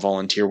to come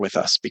volunteer with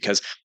us,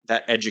 because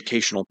that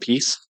educational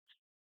piece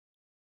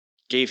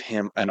gave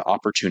him an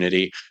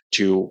opportunity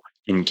to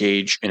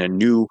engage in a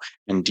new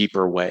and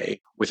deeper way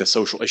with a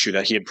social issue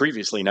that he had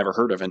previously never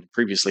heard of and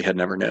previously had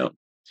never known.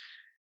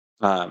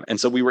 And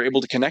so we were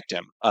able to connect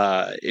him.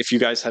 If you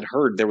guys had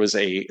heard, there was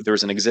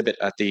an exhibit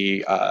at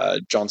the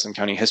Johnson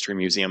County History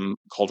Museum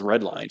called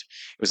Redlined.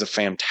 It was a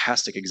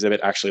fantastic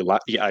exhibit. Actually,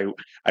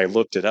 I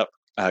looked it up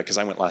because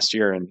I went last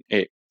year, and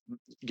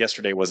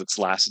yesterday was its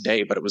last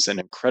day. But it was an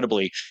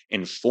incredibly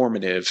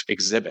informative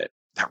exhibit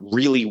that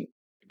really,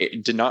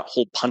 it did not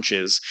hold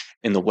punches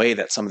in the way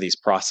that some of these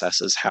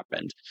processes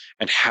happened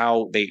and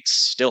how they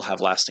still have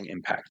lasting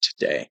impact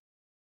today.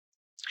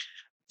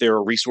 There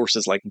are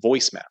resources like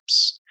Voice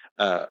Maps,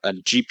 a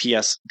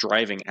GPS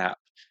driving app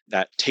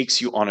that takes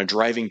you on a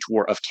driving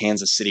tour of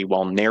Kansas City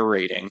while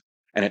narrating.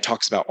 And it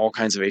talks about all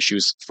kinds of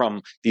issues,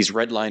 from these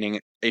redlining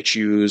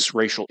issues,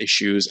 racial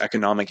issues,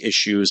 economic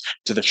issues,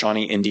 to the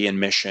Shawnee Indian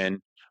Mission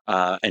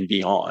and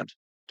beyond.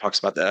 Talks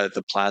about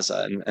the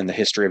plaza and the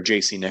history of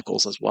J.C.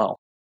 Nichols as well.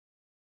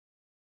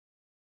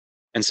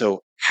 And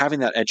so having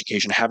that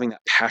education, having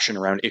that passion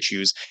around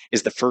issues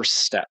is the first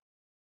step.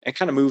 It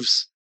kind of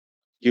moves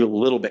you a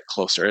little bit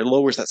closer. It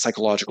lowers that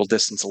psychological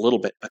distance a little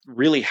bit, but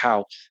really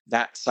how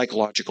that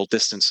psychological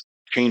distance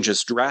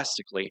changes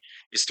drastically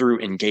is through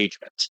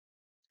engagement,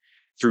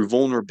 through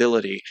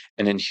vulnerability,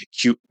 and in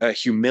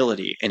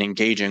humility in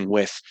engaging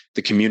with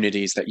the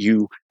communities that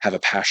you have a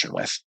passion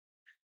with.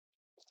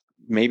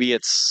 Maybe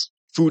it's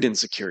food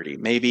insecurity.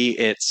 Maybe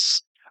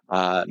it's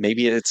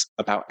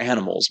about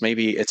animals.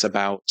 Maybe it's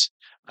about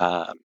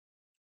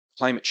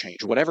climate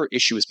change. Whatever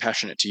issue is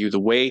passionate to you, the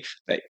way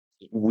that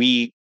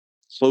we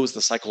close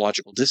the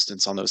psychological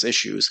distance on those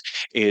issues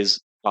is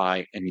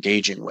by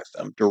engaging with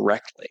them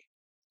directly.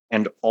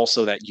 And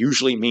also that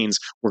usually means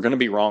we're going to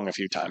be wrong a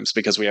few times,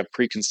 because we have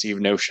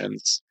preconceived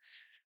notions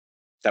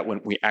that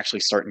when we actually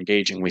start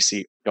engaging, we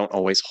see don't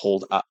always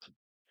hold up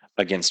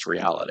against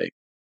reality.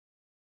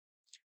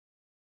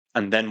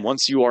 And then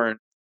once you are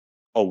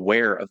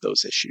aware of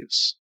those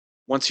issues,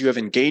 once you have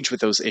engaged with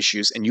those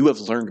issues and you have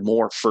learned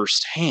more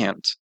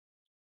firsthand,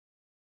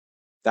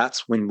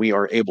 that's when we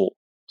are able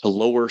to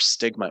lower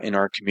stigma in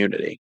our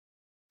community,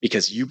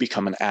 because you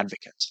become an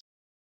advocate.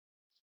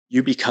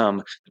 You become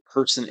the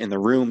person in the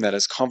room that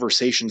as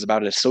conversations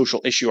about a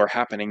social issue are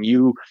happening,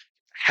 you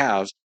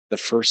have the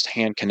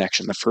firsthand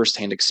connection, the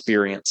firsthand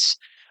experience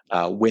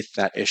with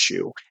that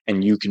issue.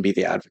 And you can be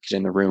the advocate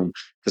in the room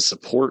to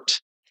support,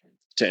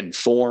 to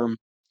inform,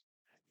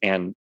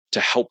 and to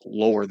help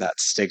lower that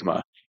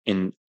stigma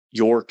in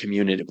your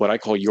community, what I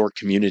call your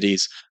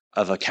communities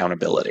of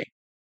accountability.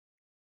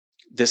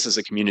 This is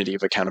a community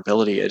of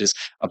accountability. It is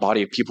a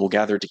body of people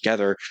gathered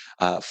together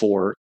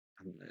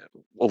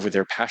over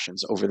their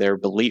passions, over their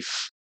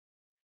belief.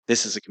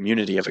 This is a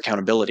community of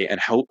accountability,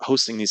 and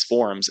hosting these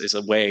forums is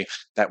a way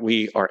that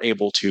we are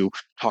able to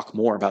talk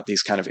more about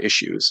these kind of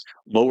issues,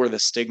 lower the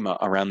stigma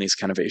around these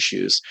kind of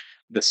issues.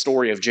 The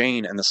story of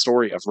Jane and the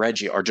story of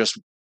Reggie are just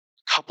a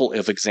couple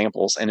of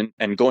examples,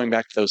 and going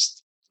back to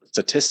those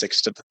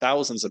statistics, to the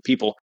thousands of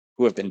people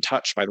who have been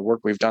touched by the work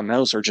we've done,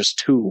 those are just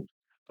two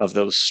of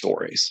those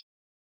stories.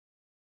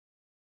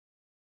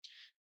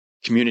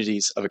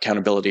 Communities of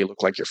accountability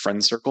look like your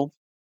friend circle.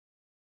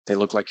 They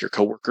look like your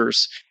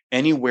coworkers.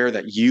 Anywhere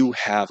that you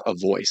have a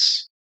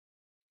voice,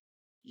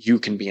 you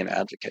can be an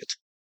advocate.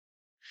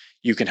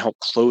 You can help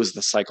close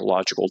the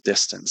psychological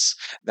distance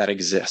that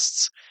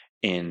exists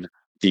in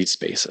these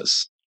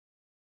spaces.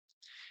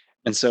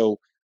 And so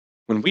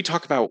when we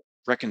talk about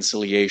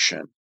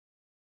reconciliation,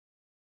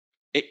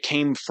 it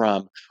came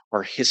from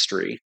our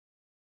history.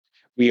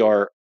 We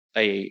are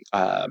a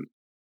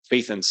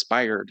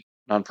faith-inspired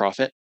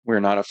nonprofit. We're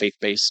not a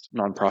faith-based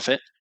nonprofit.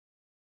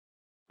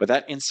 But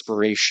that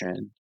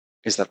inspiration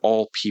is that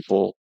all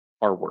people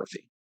are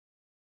worthy.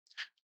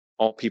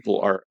 All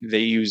people are, they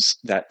use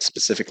that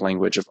specific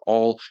language of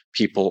all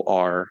people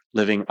are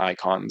living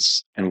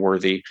icons and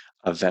worthy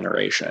of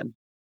veneration.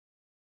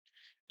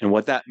 And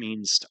what that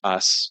means to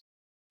us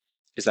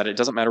is that it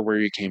doesn't matter where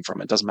you came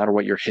from. It doesn't matter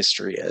what your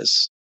history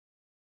is.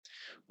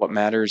 What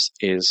matters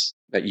is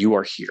that you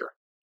are here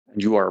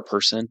and you are a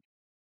person,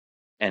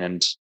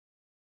 and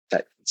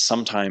that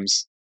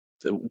sometimes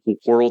the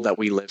world that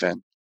we live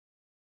in,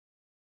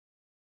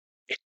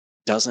 it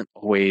doesn't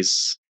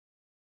always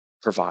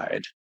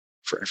provide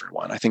for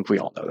everyone. I think we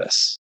all know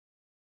this.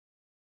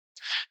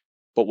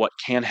 But what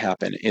can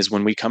happen is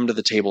when we come to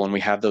the table and we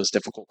have those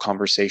difficult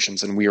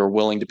conversations and we are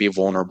willing to be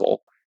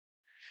vulnerable,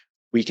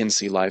 we can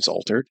see lives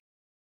altered.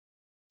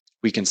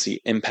 We can see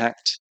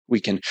impact. We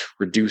can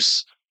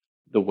reduce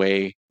the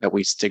way that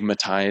we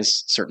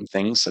stigmatize certain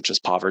things, such as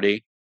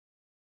poverty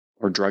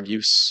or drug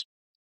use,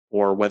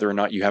 or whether or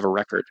not you have a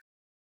record.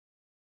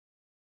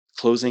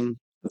 Closing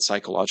the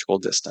psychological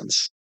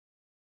distance,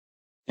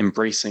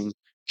 embracing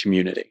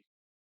community.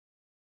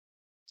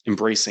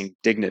 embracing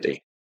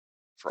dignity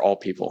for all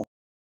people,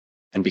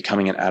 and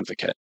becoming an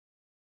advocate.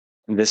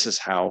 And this is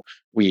how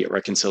we at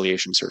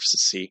Reconciliation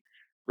Services see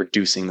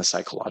reducing the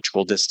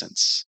psychological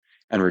distance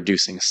and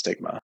reducing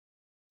stigma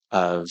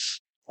of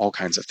all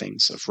kinds of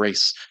things, of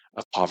race,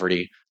 of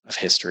poverty, of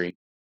history.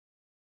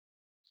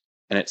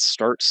 And it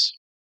starts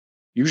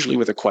usually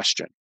with a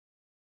question.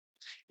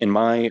 In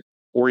my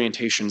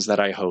orientations that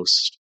I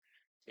host,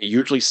 it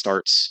usually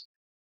starts,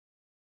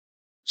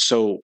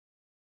 so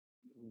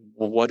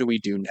what do we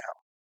do now?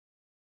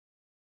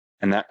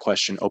 And that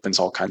question opens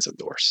all kinds of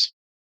doors.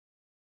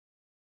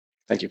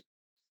 Thank you.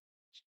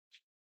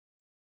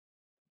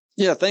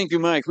 Yeah, thank you,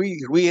 Mike.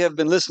 We have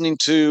been listening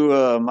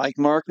to Mike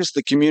Marcus,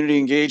 the Community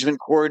Engagement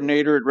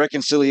Coordinator at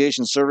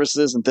Reconciliation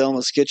Services in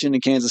Thelma's Kitchen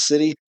in Kansas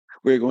City.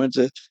 We're going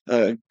to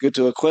go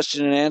to a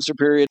question and answer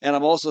period. And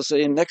I'm also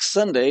saying next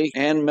Sunday,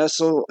 Ann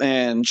Messel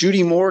and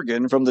Judy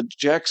Morgan from the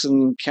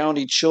Jackson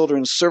County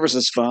Children's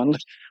Services Fund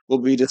will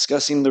be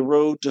discussing the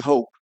road to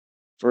hope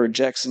for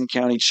Jackson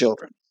County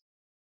children.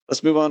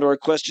 Let's move on to our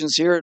questions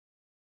here.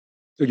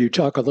 Could you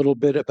talk a little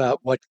bit about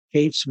what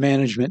case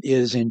management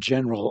is in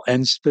general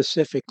and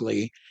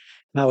specifically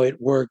how it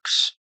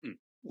works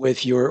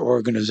with your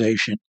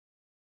organization?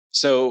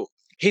 So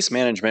case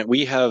management,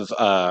 we have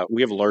a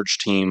large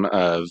team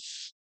of,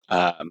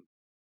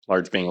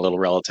 large being a little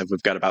relative,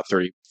 we've got about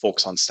 30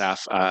 folks on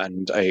staff,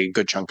 and a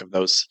good chunk of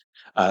those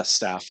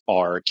staff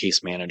are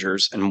case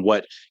managers. And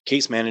what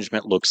case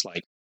management looks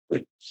like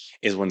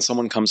is when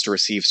someone comes to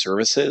receive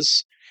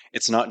services,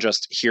 it's not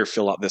just here,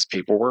 fill out this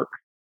paperwork.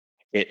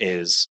 It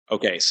is,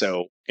 okay,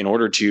 so in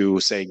order to,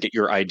 say, get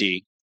your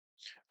ID,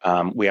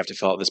 we have to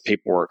fill out this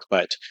paperwork,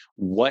 but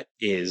what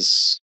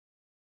is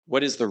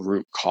the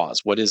root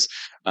cause? What is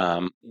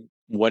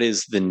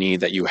the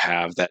need that you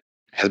have that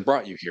has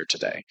brought you here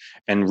today?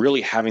 And really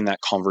having that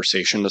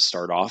conversation to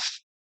start off.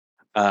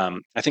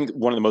 I think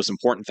one of the most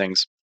important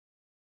things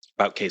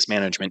about case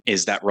management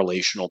is that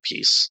relational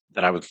piece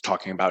that I was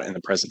talking about in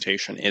the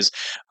presentation, is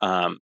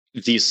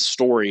these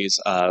stories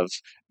of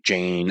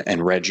Jane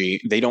and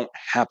Reggie, they don't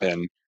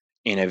happen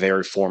in a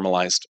very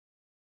formalized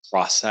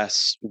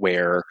process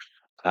where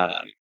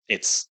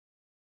it's,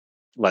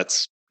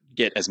 let's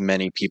get as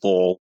many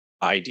people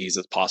IDs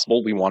as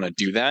possible. We want to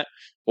do that,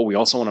 but we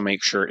also want to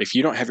make sure, if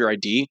you don't have your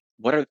ID,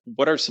 what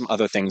are some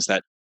other things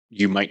that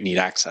you might need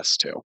access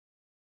to?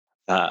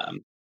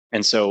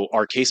 And so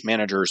our case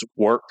managers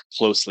work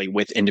closely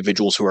with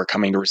individuals who are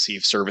coming to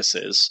receive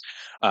services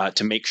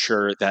to make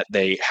sure that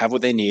they have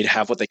what they need,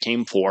 have what they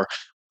came for,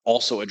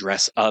 also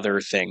address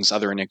other things,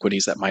 other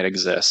iniquities that might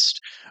exist.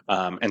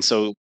 And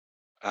so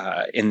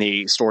in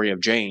the story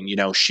of Jane,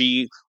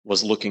 she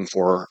was looking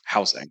for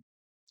housing,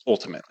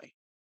 ultimately.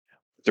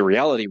 The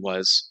reality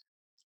was,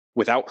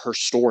 without her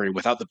story,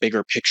 without the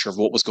bigger picture of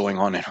what was going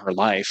on in her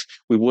life,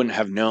 we wouldn't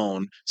have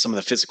known some of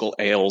the physical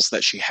ails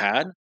that she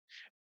had.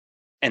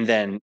 And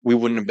then we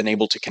wouldn't have been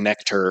able to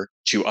connect her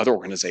to other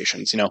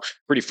organizations.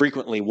 Pretty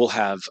frequently we'll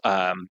have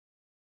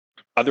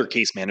other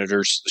case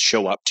managers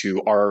show up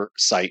to our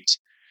site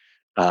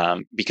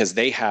because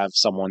they have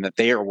someone that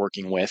they are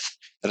working with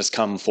that has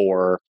come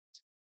for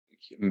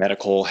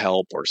medical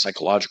help or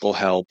psychological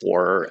help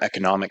or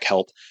economic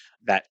help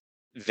that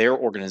their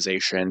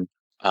organization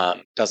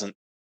doesn't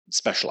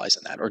specialize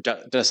in that, or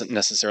doesn't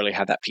necessarily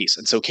have that piece.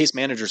 And so case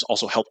managers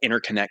also help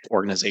interconnect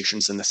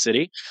organizations in the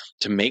city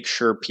to make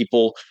sure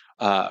people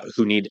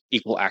who need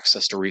equal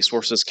access to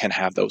resources can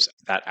have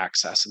that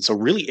access. And so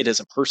really it is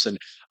a person,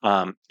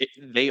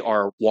 they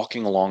are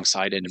walking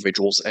alongside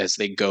individuals as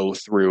they go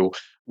through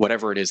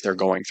whatever it is they're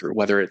going through,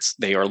 whether it's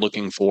they are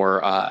looking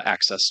for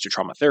access to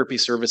trauma therapy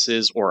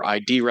services or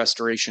ID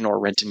restoration or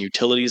rent and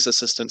utilities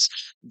assistance.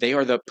 They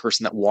are the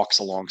person that walks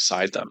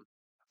alongside them.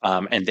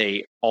 And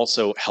they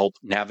also help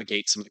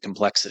navigate some of the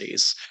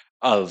complexities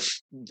of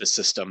the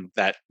system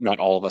that not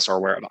all of us are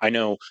aware of. I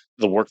know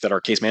the work that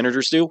our case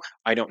managers do.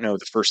 I don't know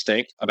the first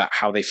thing about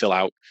how they fill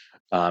out,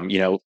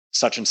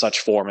 such and such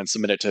form and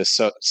submit it to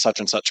such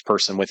and such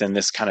person within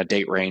this kind of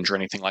date range or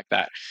anything like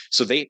that.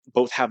 So they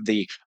both have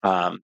the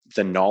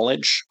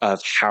knowledge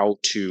of how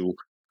to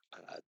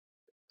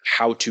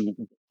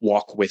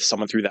walk with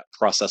someone through that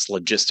process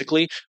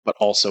logistically, but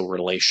also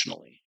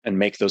relationally, and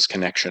make those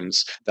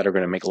connections that are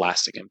going to make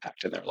lasting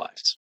impact in their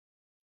lives.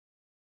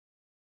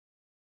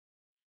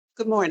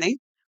 Good morning.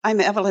 I'm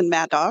Evelyn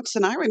Maddox,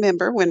 and I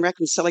remember when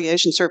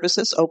Reconciliation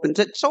Services opened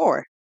its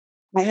door.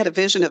 I had a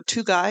vision of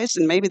two guys,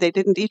 and maybe they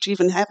didn't each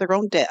even have their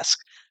own desk.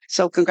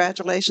 So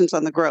congratulations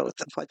on the growth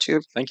of what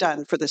you've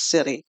done for the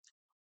city.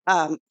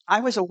 I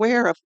was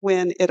aware of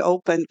when it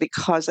opened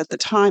because at the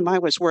time I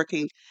was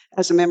working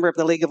as a member of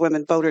the League of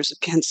Women Voters of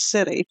Kansas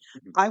City.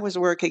 I was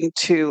working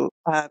to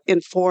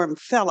inform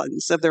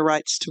felons of their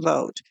rights to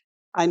vote.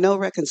 I know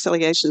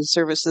Reconciliation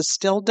Services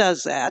still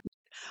does that.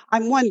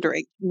 I'm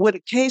wondering, would a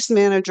case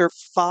manager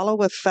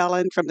follow a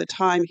felon from the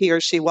time he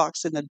or she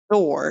walks in the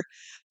door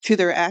to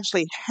their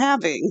actually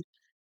having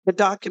the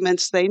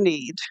documents they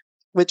need,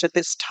 which at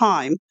this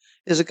time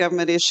is a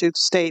government-issued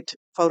state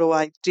photo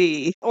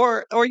ID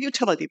or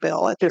utility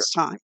bill at this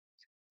time?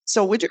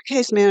 So would your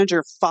case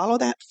manager follow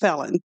that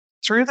felon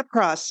through the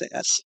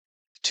process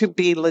to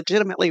be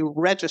legitimately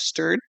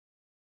registered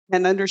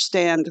and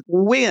understand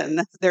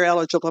when they're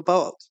eligible to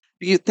vote?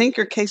 Do you think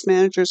your case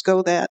managers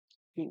go that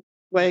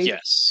way?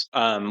 Yes,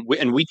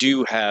 and we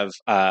do have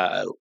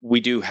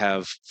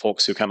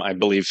folks who come. I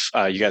believe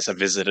you guys have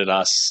visited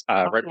us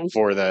right Okay.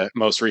 before the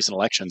most recent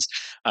elections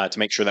to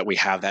make sure that we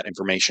have that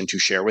information to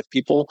share with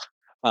people.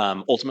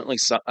 Ultimately,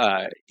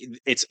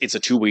 it's a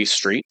two-way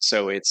street.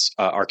 So it's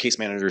our case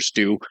managers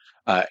do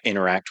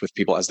interact with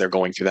people as they're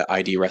going through that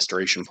ID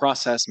restoration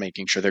process,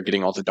 making sure they're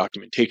getting all the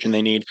documentation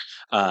they need,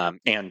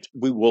 and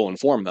we will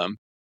inform them.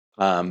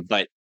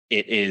 But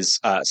it is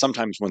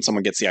sometimes when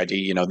someone gets the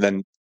ID,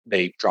 then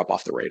they drop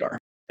off the radar.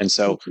 And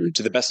so,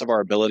 to the best of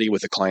our ability,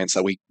 with the clients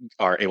that we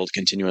are able to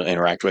continually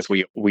interact with,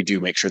 we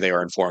do make sure they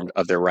are informed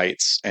of their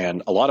rights.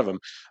 And a lot of them,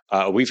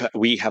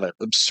 we have a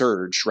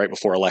surge right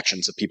before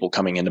elections of people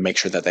coming in to make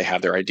sure that they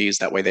have their IDs.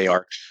 That way, they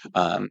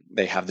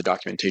have the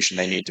documentation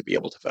they need to be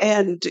able to vote.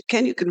 And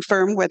can you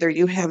confirm whether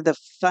you have the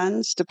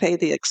funds to pay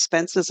the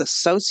expenses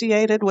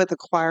associated with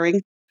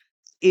acquiring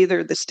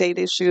either the state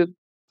issued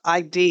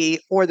ID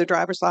or the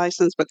driver's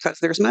license, because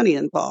there's money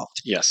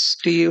involved? Yes.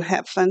 Do you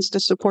have funds to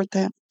support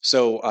that?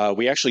 So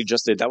we actually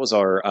just did. That was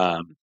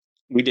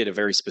we did a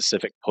very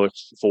specific push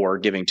for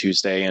Giving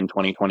Tuesday in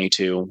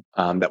 2022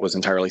 that was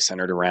entirely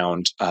centered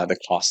around the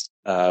cost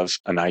of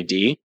an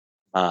ID.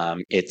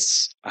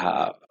 It's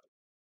on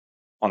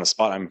the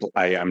spot.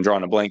 I'm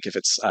drawing a blank. If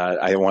it's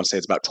I want to say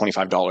it's about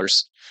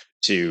 $25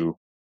 to.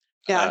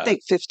 Yeah, I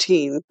think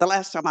 15 the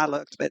last time I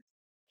looked, and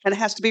it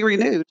has to be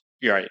renewed.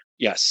 You're right.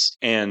 Yes,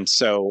 and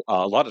so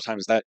a lot of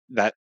times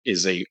that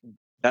is a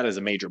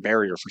major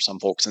barrier for some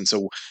folks, and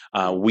so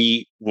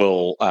we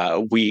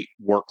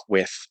work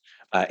with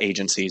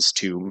agencies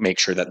to make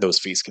sure that those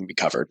fees can be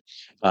covered,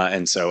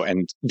 and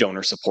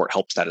donor support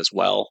helps that as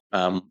well.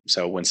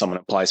 So when someone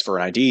applies for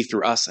an ID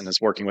through us and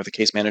is working with a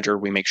case manager,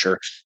 we make sure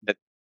that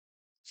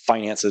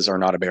finances are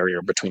not a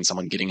barrier between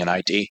someone getting an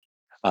ID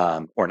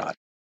or not.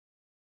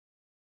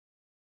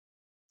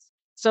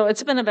 So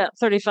it's been about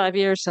 35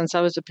 years since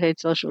I was a paid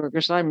social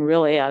worker, so I'm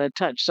really out of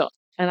touch.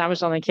 And I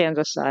was on the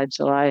Kansas side,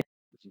 so I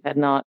had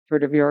not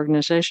heard of your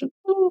organization.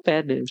 Oh,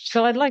 bad news.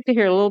 So I'd like to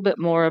hear a little bit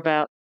more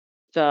about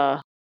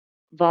the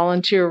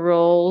volunteer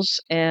roles,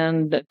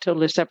 and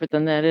totally separate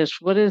than that is,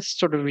 what is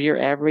sort of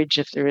your average,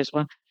 if there is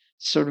one,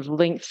 sort of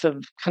length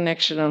of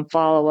connection and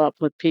follow up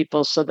with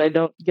people so they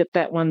don't get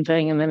that one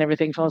thing and then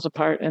everything falls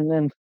apart and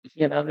then,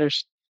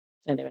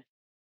 anyway.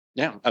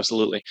 Yeah,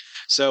 absolutely.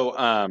 So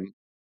I'm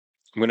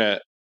going to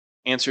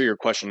answer your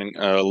question in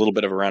a little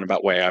bit of a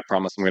roundabout way. I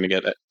promise I'm going to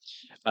get it.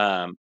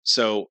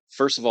 So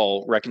first of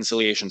all,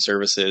 Reconciliation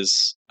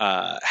Services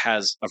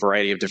has a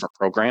variety of different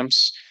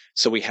programs.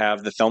 So we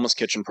have the Thelma's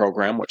Kitchen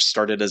program, which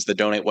started as the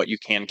Donate What You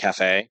Can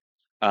Cafe.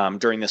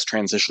 During this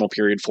transitional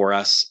period for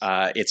us,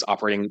 it's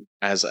operating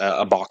as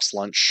a box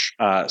lunch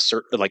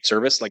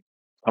service. Like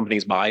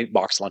companies buy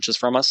box lunches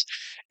from us,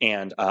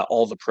 and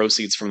all the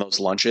proceeds from those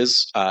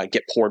lunches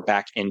get poured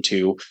back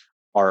into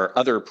our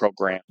other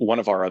program, one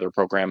of our other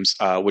programs,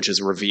 which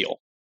is Reveal.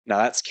 Now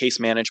that's case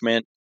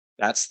management,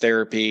 that's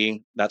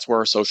therapy, that's where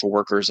our social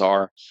workers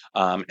are.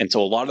 And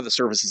so a lot of the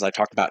services I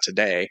talked about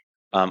today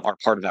are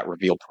part of that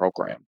Reveal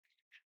program.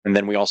 And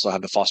then we also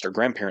have the Foster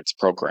Grandparents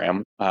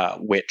program,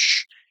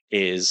 which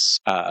is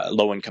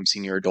low-income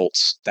senior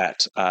adults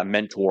that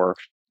mentor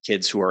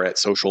kids who are at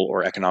social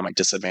or economic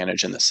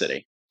disadvantage in the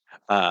city.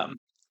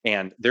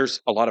 And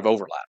there's a lot of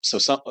overlap.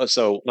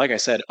 So like I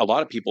said, a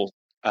lot of people,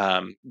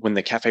 when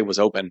the cafe was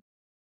open,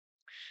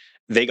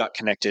 they got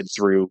connected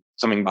through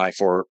coming by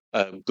for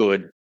a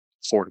good,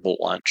 affordable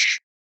lunch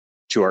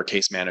to our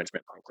case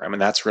management program.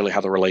 And that's really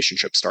how the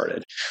relationship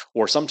started.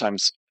 Or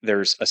sometimes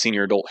there's a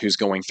senior adult who's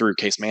going through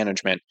case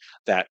management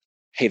that,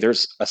 hey,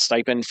 there's a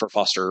stipend for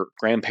foster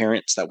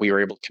grandparents that we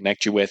were able to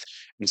connect you with.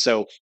 And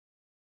so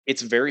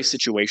it's very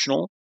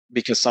situational,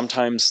 because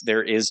sometimes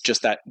there is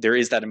that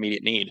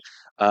immediate need.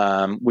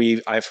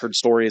 I've heard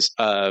stories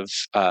of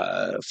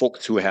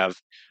folks who have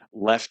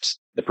left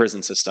the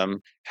prison system,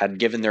 had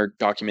given their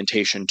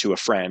documentation to a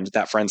friend.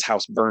 That friend's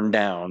house burned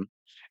down,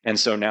 and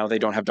so now they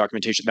don't have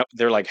documentation.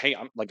 They're like, "Hey,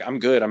 I'm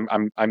good.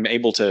 I'm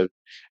able to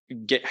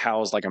get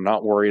housed. Like, I'm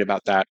not worried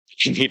about that.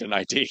 You need an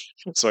ID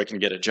so I can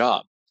get a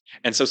job."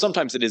 And so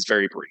sometimes it is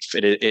very brief.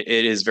 It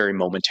is very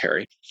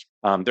momentary.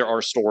 There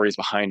are stories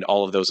behind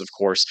all of those, of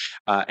course,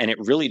 and it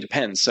really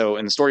depends. So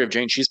in the story of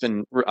Jane, she's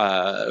been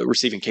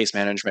receiving case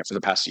management for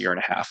the past year and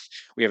a half.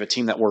 We have a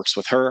team that works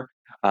with her,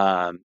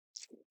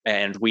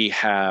 and we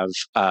have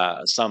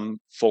some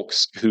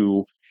folks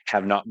who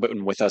have not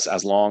been with us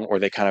as long, or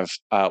they kind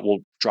of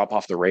will drop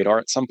off the radar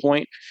at some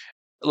point.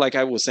 Like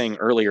I was saying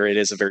earlier, it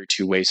is a very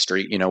two-way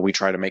street. We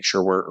try to make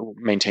sure we're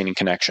maintaining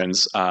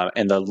connections,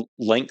 and the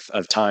length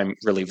of time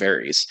really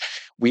varies.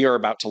 We are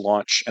about to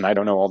launch, and I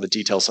don't know all the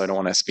details, so I don't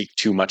want to speak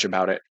too much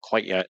about it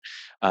quite yet.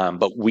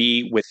 But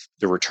with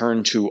the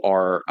return to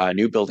our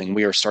new building,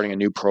 we are starting a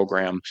new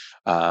program.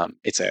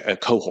 It's a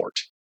cohort.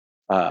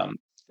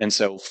 And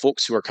so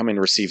folks who are coming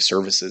to receive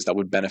services that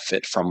would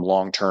benefit from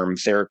long-term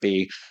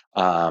therapy,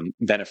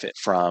 benefit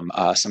from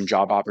some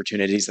job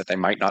opportunities that they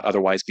might not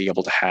otherwise be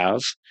able to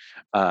have.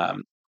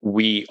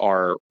 We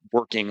are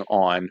working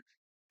on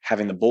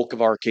having the bulk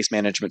of our case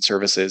management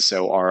services,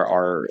 so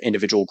our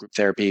individual group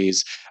therapies,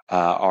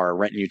 our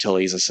rent and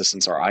utilities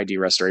assistance, our ID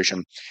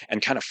restoration,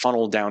 and kind of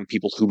funnel down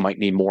people who might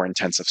need more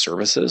intensive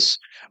services,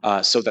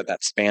 so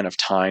that span of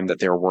time that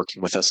they're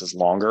working with us is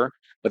longer.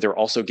 But they're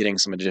also getting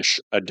some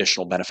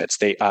additional benefits.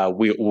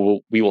 We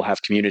will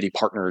have community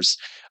partners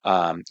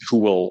who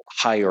will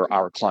hire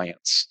our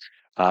clients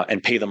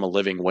and pay them a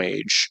living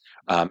wage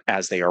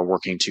as they are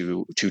working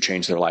to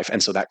change their life.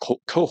 And so that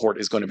cohort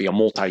is going to be a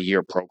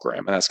multi-year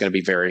program, and that's going to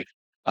be very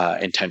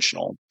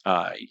intentional.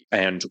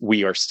 And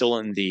we are still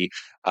in the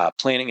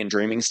planning and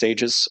dreaming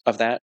stages of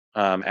that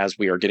as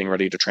we are getting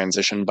ready to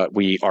transition, but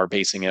we are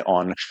basing it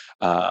on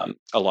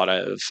a lot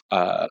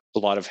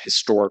of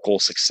historical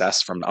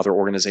success from other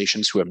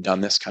organizations who have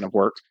done this kind of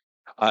work.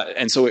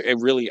 And so it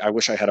really, I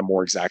wish I had a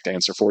more exact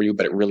answer for you,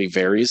 but it really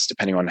varies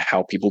depending on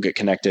how people get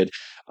connected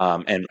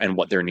and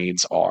what their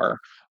needs are.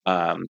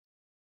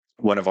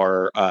 One of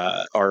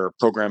our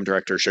program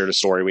directors shared a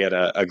story. We had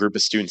a group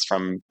of students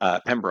from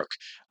Pembroke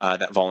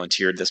that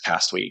volunteered this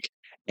past week,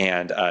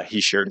 and he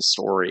shared a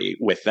story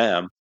with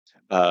them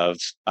of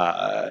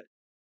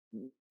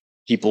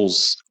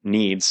people's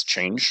needs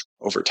change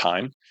over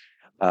time.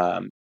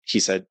 He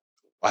said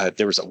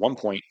there was at one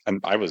point, and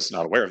I was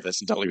not aware of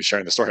this until he was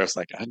sharing the story. I was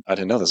like, I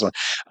didn't know this one,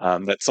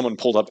 that someone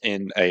pulled up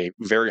in a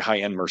very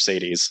high-end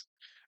Mercedes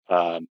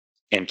and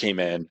came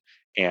in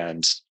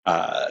and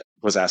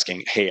was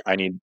asking, "Hey, I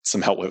need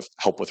some help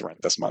with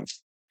rent this month."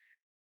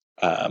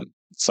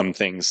 Some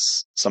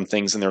things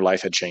in their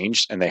life had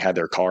changed, and they had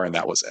their car, and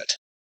that was it.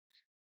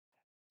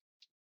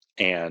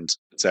 And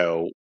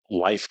so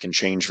life can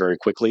change very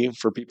quickly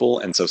for people,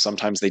 and so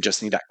sometimes they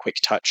just need that quick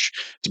touch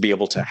to be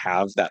able to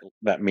have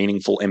that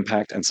meaningful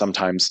impact, and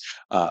sometimes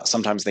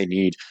they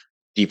need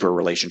deeper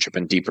relationship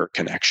and deeper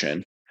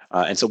connection.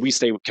 And so we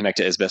stay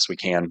connected as best we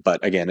can,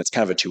 but again, it's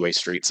kind of a two-way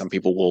street. Some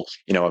people will,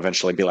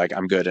 eventually be like,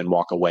 "I'm good," and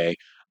walk away.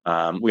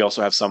 We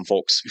also have some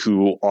folks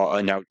who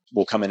now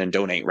will come in and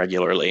donate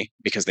regularly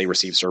because they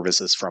received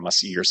services from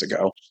us years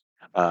ago.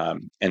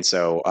 And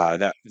so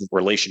that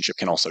relationship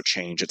can also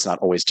change. It's not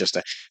always just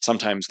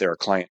sometimes they're a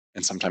client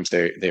and sometimes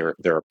they're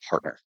a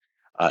partner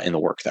in the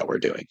work that we're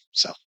doing.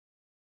 So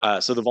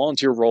the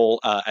volunteer role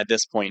at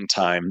this point in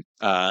time,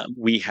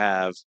 we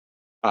have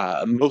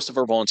most of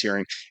our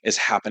volunteering is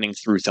happening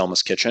through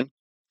Thelma's Kitchen.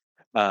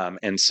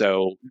 And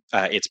so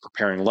it's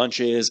preparing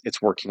lunches,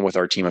 it's working with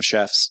our team of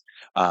chefs,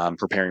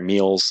 preparing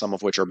meals, some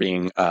of which are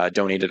being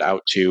donated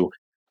out to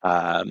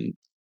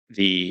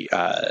the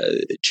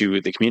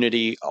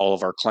community. All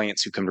of our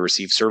clients who come to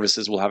receive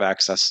services will have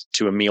access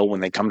to a meal when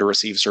they come to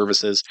receive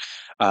services.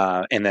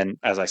 And then,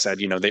 as I said,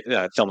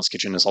 Thelma's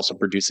Kitchen is also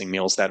producing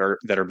meals that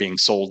are being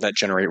sold that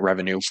generate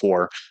revenue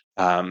for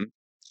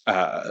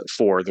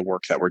the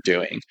work that we're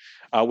doing,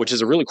 which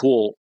is a really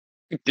cool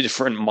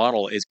different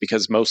model. Is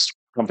because most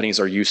companies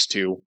are used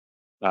to,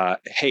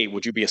 hey,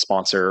 would you be a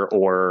sponsor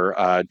or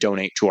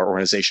donate to our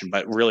organization?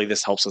 But really,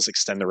 this helps us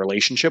extend the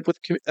relationship with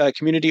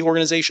community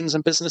organizations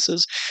and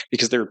businesses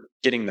because they're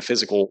getting the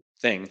physical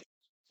thing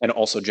and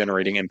also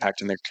generating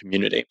impact in their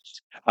community.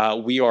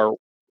 We are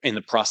in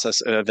the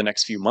process of the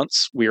next few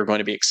months. We are going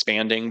to be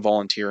expanding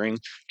volunteering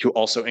to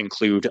also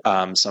include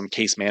some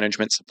case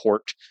management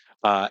support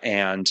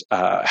and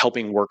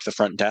helping work the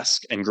front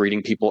desk and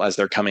greeting people as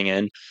they're coming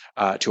in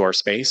to our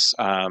space.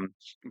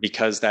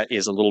 Because that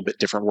is a little bit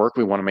different work,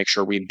 we want to make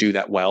sure we do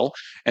that well.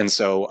 And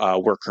so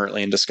we're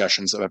currently in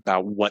discussions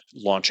about what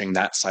launching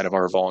that side of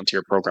our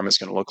volunteer program is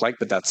going to look like,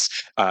 but that's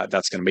going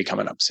to be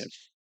coming up soon.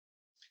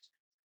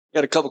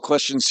 Got a couple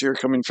questions here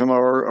coming from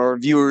our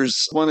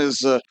viewers. One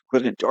is,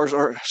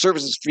 our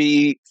services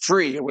fee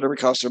free or whatever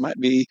cost there might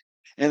be?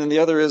 And then the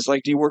other is, do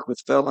you work with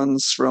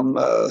felons from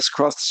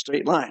across the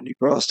state line,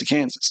 across to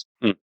Kansas?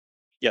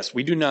 Yes,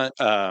 we do not.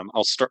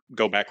 I'll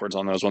go backwards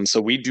on those ones.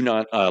 So we do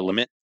not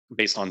limit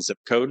based on zip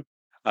code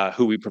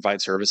who we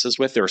provide services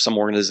with. There are some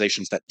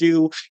organizations that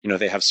do.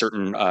 They have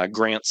certain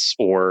grants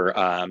or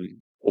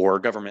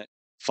government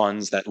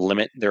funds that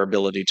limit their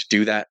ability to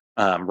do that.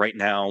 Right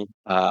now,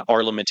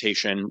 our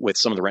limitation with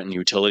some of the rent and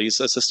utilities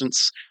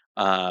assistance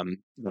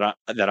that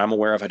I'm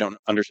aware of, I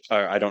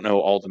don't know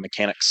all the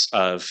mechanics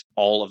of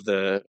all of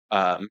the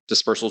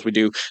dispersals we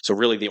do. So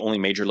really, the only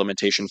major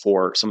limitation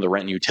for some of the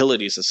rent and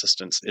utilities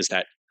assistance is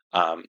that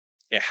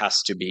there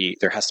has to be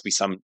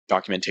some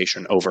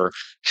documentation over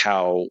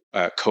how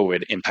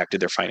COVID impacted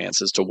their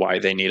finances to why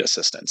they need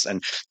assistance,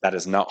 and that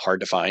is not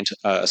hard to find.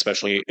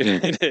 Especially,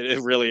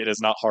 it is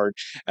not hard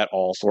at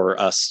all for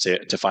us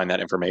to find that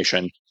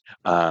information.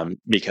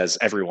 Because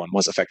everyone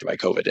was affected by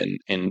COVID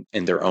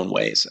in their own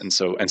ways, and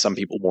some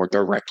people more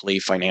directly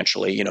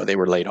financially. They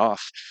were laid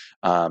off.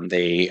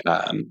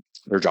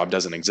 Their job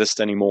doesn't exist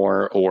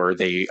anymore, or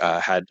they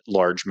had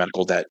large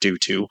medical debt due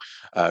to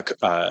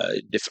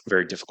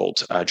very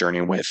difficult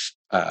journey with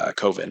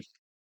COVID.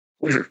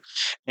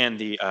 And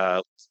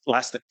the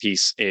last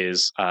piece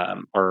is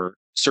our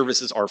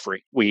services are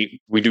free. We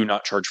do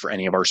not charge for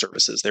any of our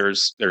services.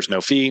 There's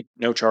no fee,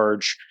 no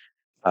charge,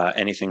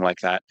 anything like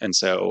that. And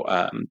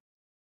so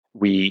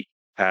we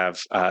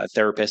have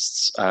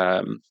therapists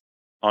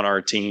on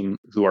our team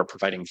who are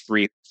providing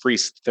free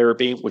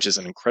therapy, which is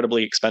an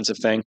incredibly expensive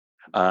thing.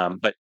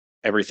 But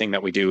everything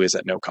that we do is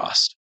at no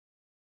cost.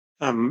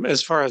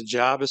 As far as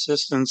job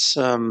assistance,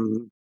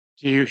 do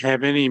you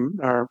have any,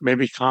 or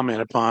maybe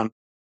comment upon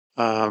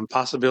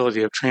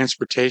possibility of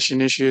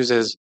transportation issues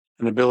as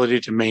an ability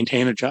to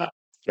maintain a job?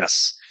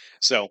 Yes.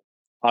 So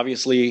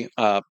obviously,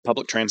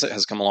 public transit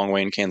has come a long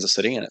way in Kansas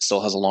City, and it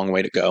still has a long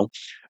way to go.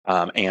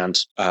 And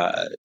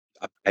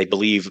I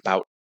believe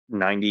about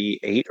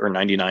 98 or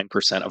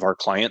 99% of our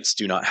clients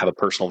do not have a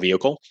personal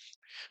vehicle.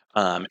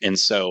 And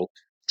so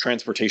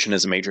transportation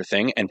is a major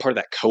thing. And part of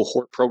that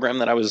cohort program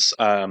that I was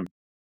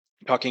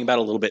talking about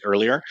a little bit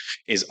earlier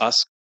is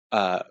us.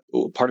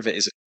 Part of it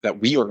is that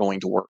we are going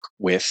to work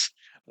with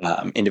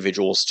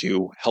individuals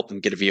to help them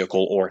get a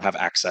vehicle or have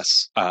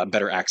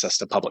better access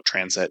to public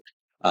transit,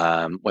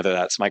 whether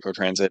that's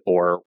microtransit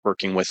or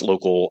working with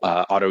local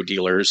auto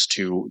dealers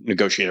to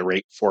negotiate a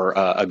rate for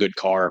a good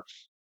car,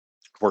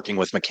 working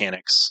with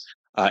mechanics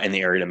in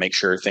the area to make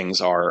sure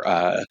things are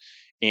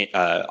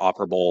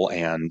operable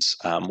and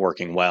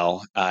working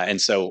well.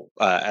 And so,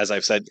 as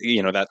I've said,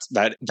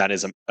 that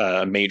is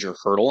a major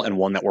hurdle and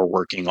one that we're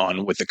working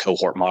on with the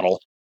cohort model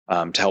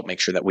to help make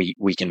sure that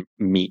we can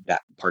meet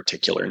that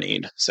particular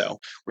need. So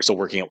we're still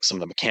working out some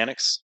of the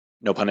mechanics,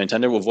 no pun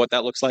intended, with what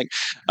that looks like.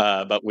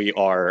 But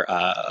we're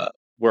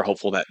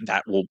hopeful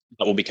that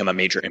will become a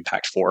major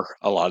impact for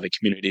a lot of the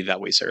community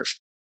that we serve.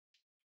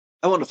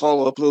 I want to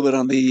follow up a little bit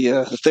on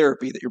the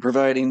therapy that you're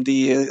providing,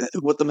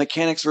 what the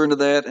mechanics are into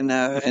that, and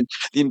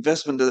the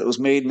investment that was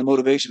made and the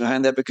motivation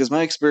behind that. Because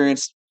my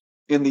experience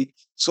in the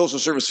social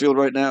service field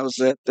right now is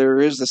that there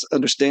is this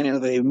understanding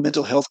of a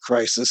mental health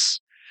crisis,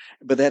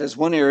 but that is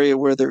one area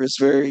where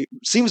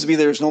seems to be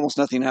there's almost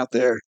nothing out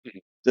there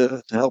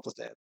to help with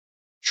that.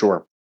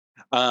 Sure.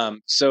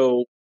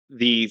 So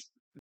the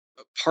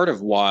part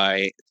of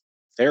why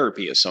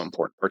therapy is so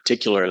important,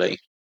 particularly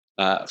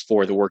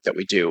for the work that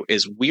we do,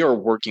 is we are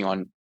working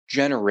on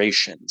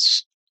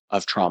generations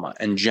of trauma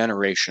and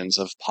generations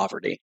of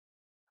poverty.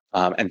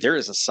 And there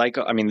is a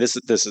cycle. I mean, this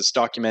is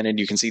documented.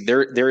 You can see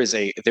there is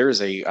a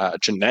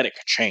genetic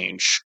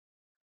change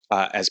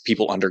as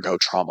people undergo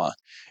trauma,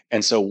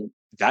 and so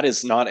that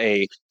is not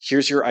a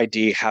here's your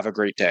ID, have a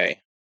great day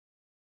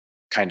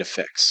kind of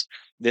fix.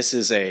 This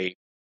is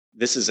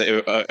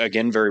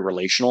again very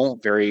relational.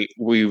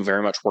 We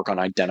very much work on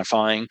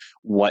identifying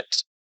what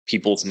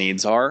people's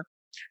needs are,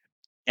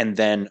 and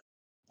then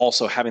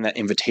also having that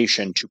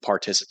invitation to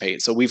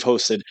participate. So we've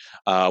hosted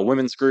a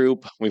women's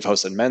group, we've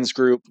hosted men's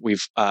group,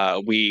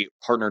 we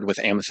partnered with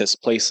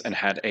Amethyst Place and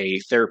had a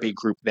therapy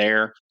group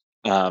there.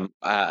 My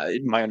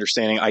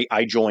understanding,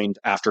 I joined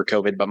after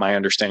COVID, but my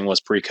understanding was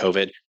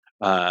pre-COVID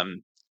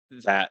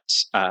that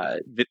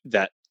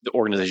the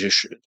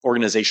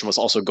organization was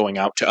also going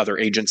out to other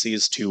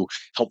agencies to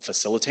help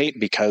facilitate,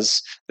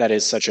 because that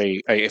is such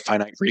a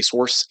finite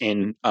resource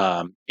in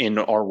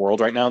our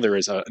world right now. There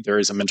is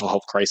a mental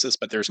health crisis,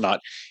 but there's not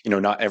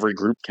every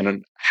group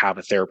can have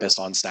a therapist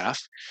on staff.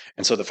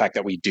 And so the fact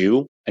that we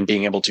do, and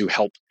being able to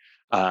help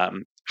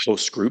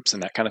host groups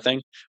and that kind of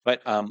thing,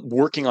 but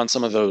working on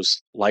some of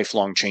those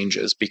lifelong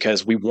changes,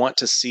 because we want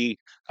to see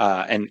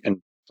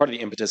and part of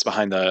the impetus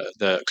behind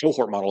the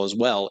cohort model as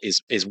well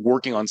is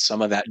working on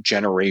some of that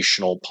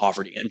generational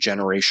poverty and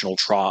generational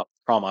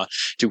trauma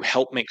to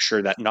help make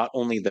sure that not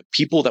only the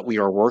people that we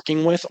are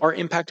working with are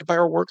impacted by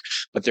our work,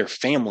 but their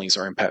families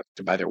are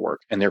impacted by their work,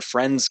 and their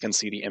friends can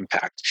see the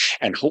impact,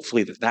 and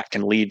hopefully that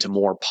can lead to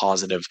more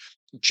positive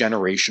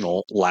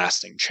generational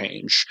lasting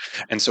change.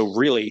 And so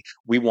really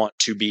we want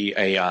to be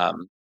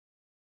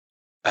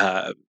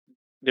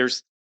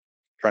there's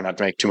try not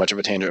to make too much of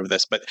a tangent of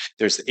this, but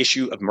there's the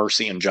issue of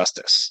mercy and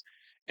justice.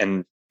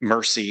 And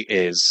mercy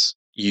is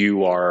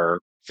you are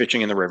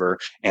fishing in the river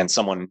and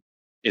someone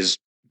is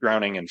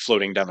drowning and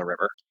floating down the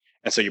river,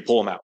 and so you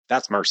pull them out.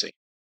 That's mercy.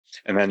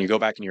 And then you go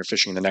back and you're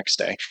fishing the next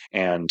day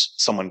and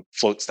someone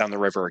floats down the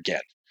river again,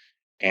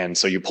 and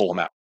so you pull them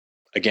out.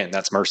 Again,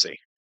 that's mercy.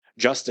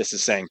 Justice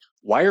is saying,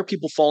 why are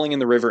people falling in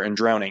the river and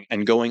drowning,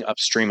 and going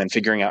upstream and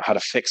figuring out how to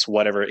fix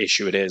whatever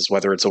issue it is,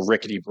 whether it's a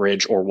rickety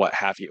bridge or what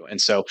have you. And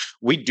so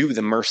we do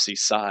the mercy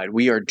side.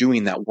 We are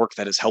doing that work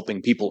that is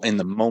helping people in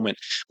the moment,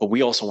 but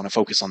we also want to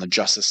focus on the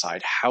justice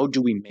side. How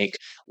do we make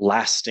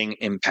lasting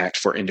impact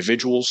for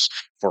individuals,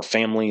 for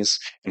families,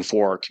 and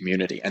for our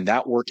community? And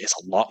that work is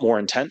a lot more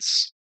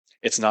intense.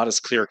 It's not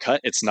as clear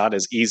cut. It's not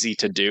as easy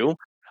to do.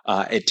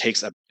 It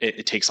takes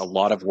a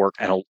lot of work,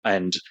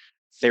 and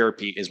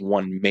therapy is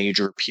one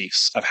major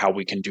piece of how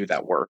we can do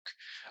that work,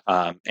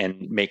 and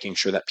making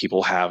sure that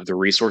people have the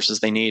resources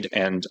they need.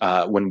 And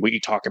when we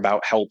talk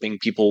about helping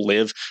people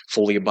live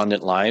fully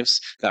abundant lives,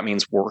 that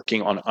means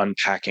working on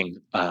unpacking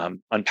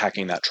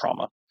that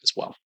trauma as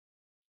well.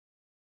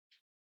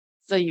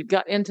 So you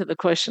got into the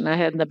question I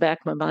had in the back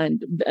of my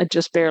mind,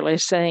 just barely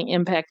saying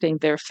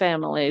impacting their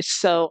families.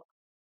 So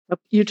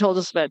you told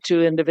us about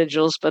two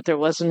individuals, but there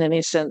wasn't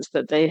any sense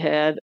that they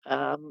had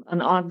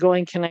an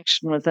ongoing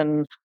connection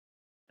within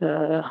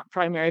the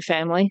primary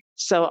family.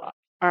 So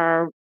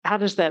how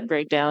does that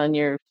break down in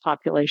your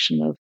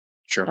population of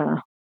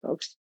Sure.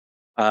 folks?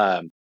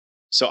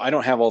 So I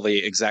don't have all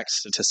the exact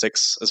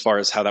statistics as far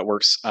as how that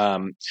works.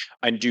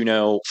 I do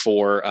know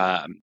for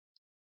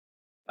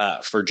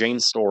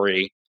Jane's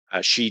story,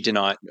 she did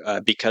not,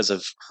 because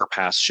of her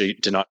past, she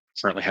did not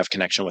currently have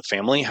connection with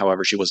family.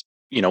 However, she was,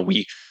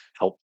 we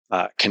help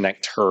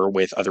connect her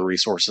with other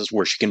resources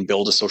where she can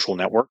build a social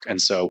network.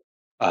 And so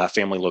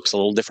family looks a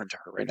little different to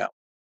her right now.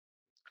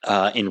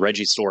 In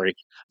Reggie's story,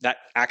 that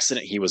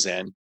accident he was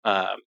in,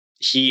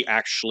 he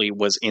actually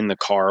was in the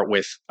car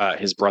with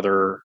his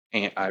brother,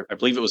 and I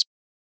believe it was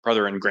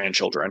brother and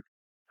grandchildren.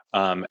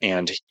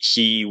 And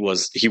he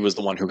was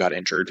the one who got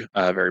injured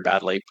very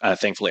badly.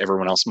 Thankfully,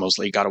 everyone else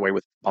mostly got away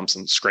with bumps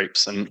and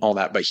scrapes and all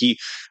that. But he,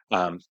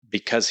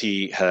 because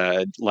he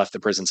had left the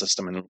prison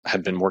system and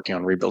had been working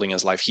on rebuilding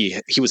his life,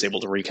 he was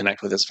able to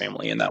reconnect with his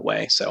family in that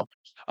way. So,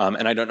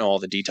 and I don't know all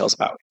the details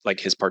about like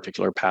his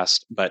particular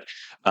past, but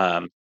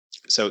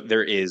so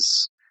there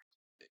is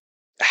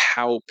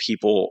how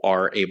people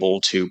are able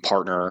to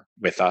partner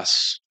with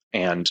us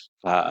and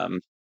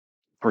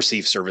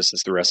receive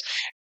services through us.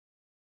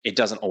 It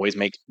doesn't always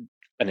make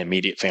an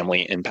immediate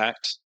family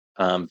impact,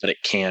 but it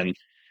can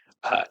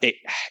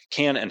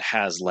and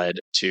has led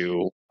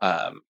to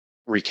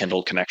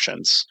rekindled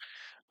connections.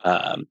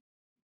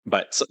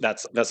 But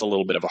that's a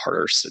little bit of a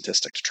harder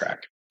statistic to track.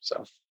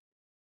 So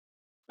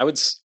I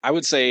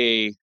would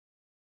say,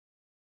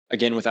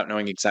 again, without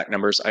knowing exact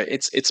numbers,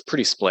 it's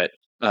pretty split.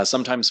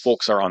 Sometimes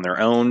folks are on their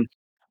own.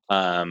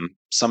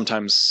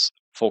 Sometimes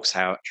folks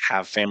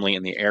have family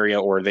in the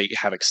area, or they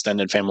have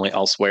extended family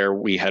elsewhere.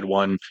 We had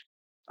one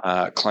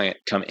client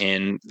come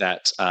in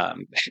that I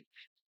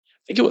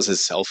think it was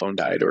his cell phone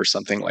died or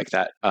something like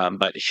that.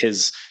 But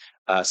his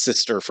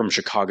sister from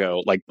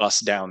Chicago like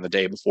bust down the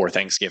day before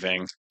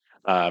Thanksgiving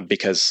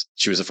because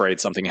she was afraid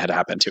something had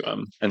happened to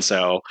him. And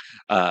so,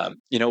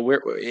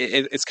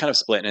 it's kind of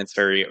split, and it's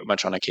very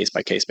much on a case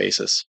by case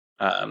basis.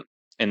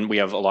 And we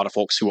have a lot of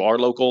folks who are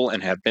local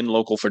and have been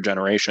local for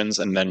generations.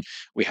 And then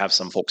we have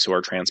some folks who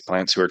are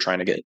transplants who are trying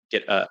to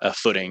get a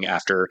footing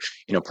after,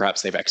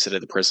 perhaps they've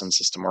exited the prison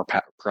system, or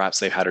perhaps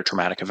they've had a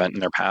traumatic event in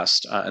their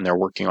past and they're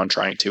working on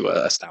trying to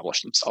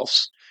establish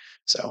themselves.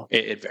 So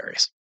it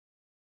varies.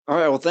 All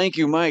right. Well, thank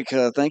you, Mike.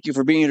 Thank you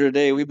for being here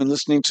today. We've been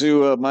listening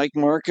to Mike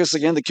Marcus,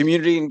 again, the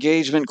Community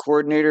Engagement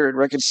Coordinator at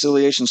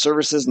Reconciliation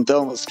Services in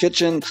Thelma's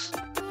Kitchen.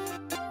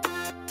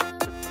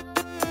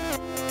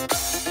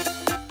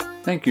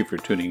 Thank you for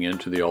tuning in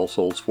to the All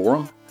Souls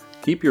Forum.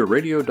 Keep your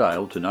radio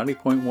dialed to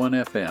 90.1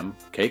 FM,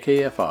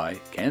 KKFI,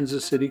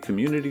 Kansas City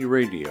Community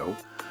Radio,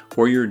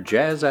 for your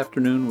Jazz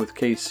Afternoon with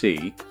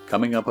KC,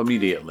 coming up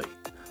immediately,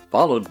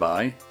 followed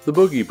by The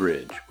Boogie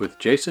Bridge with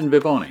Jason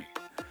Vivoni,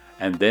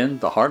 and then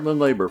the Heartland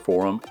Labor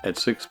Forum at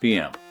 6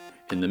 p.m.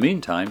 In the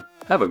meantime,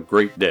 have a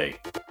great day.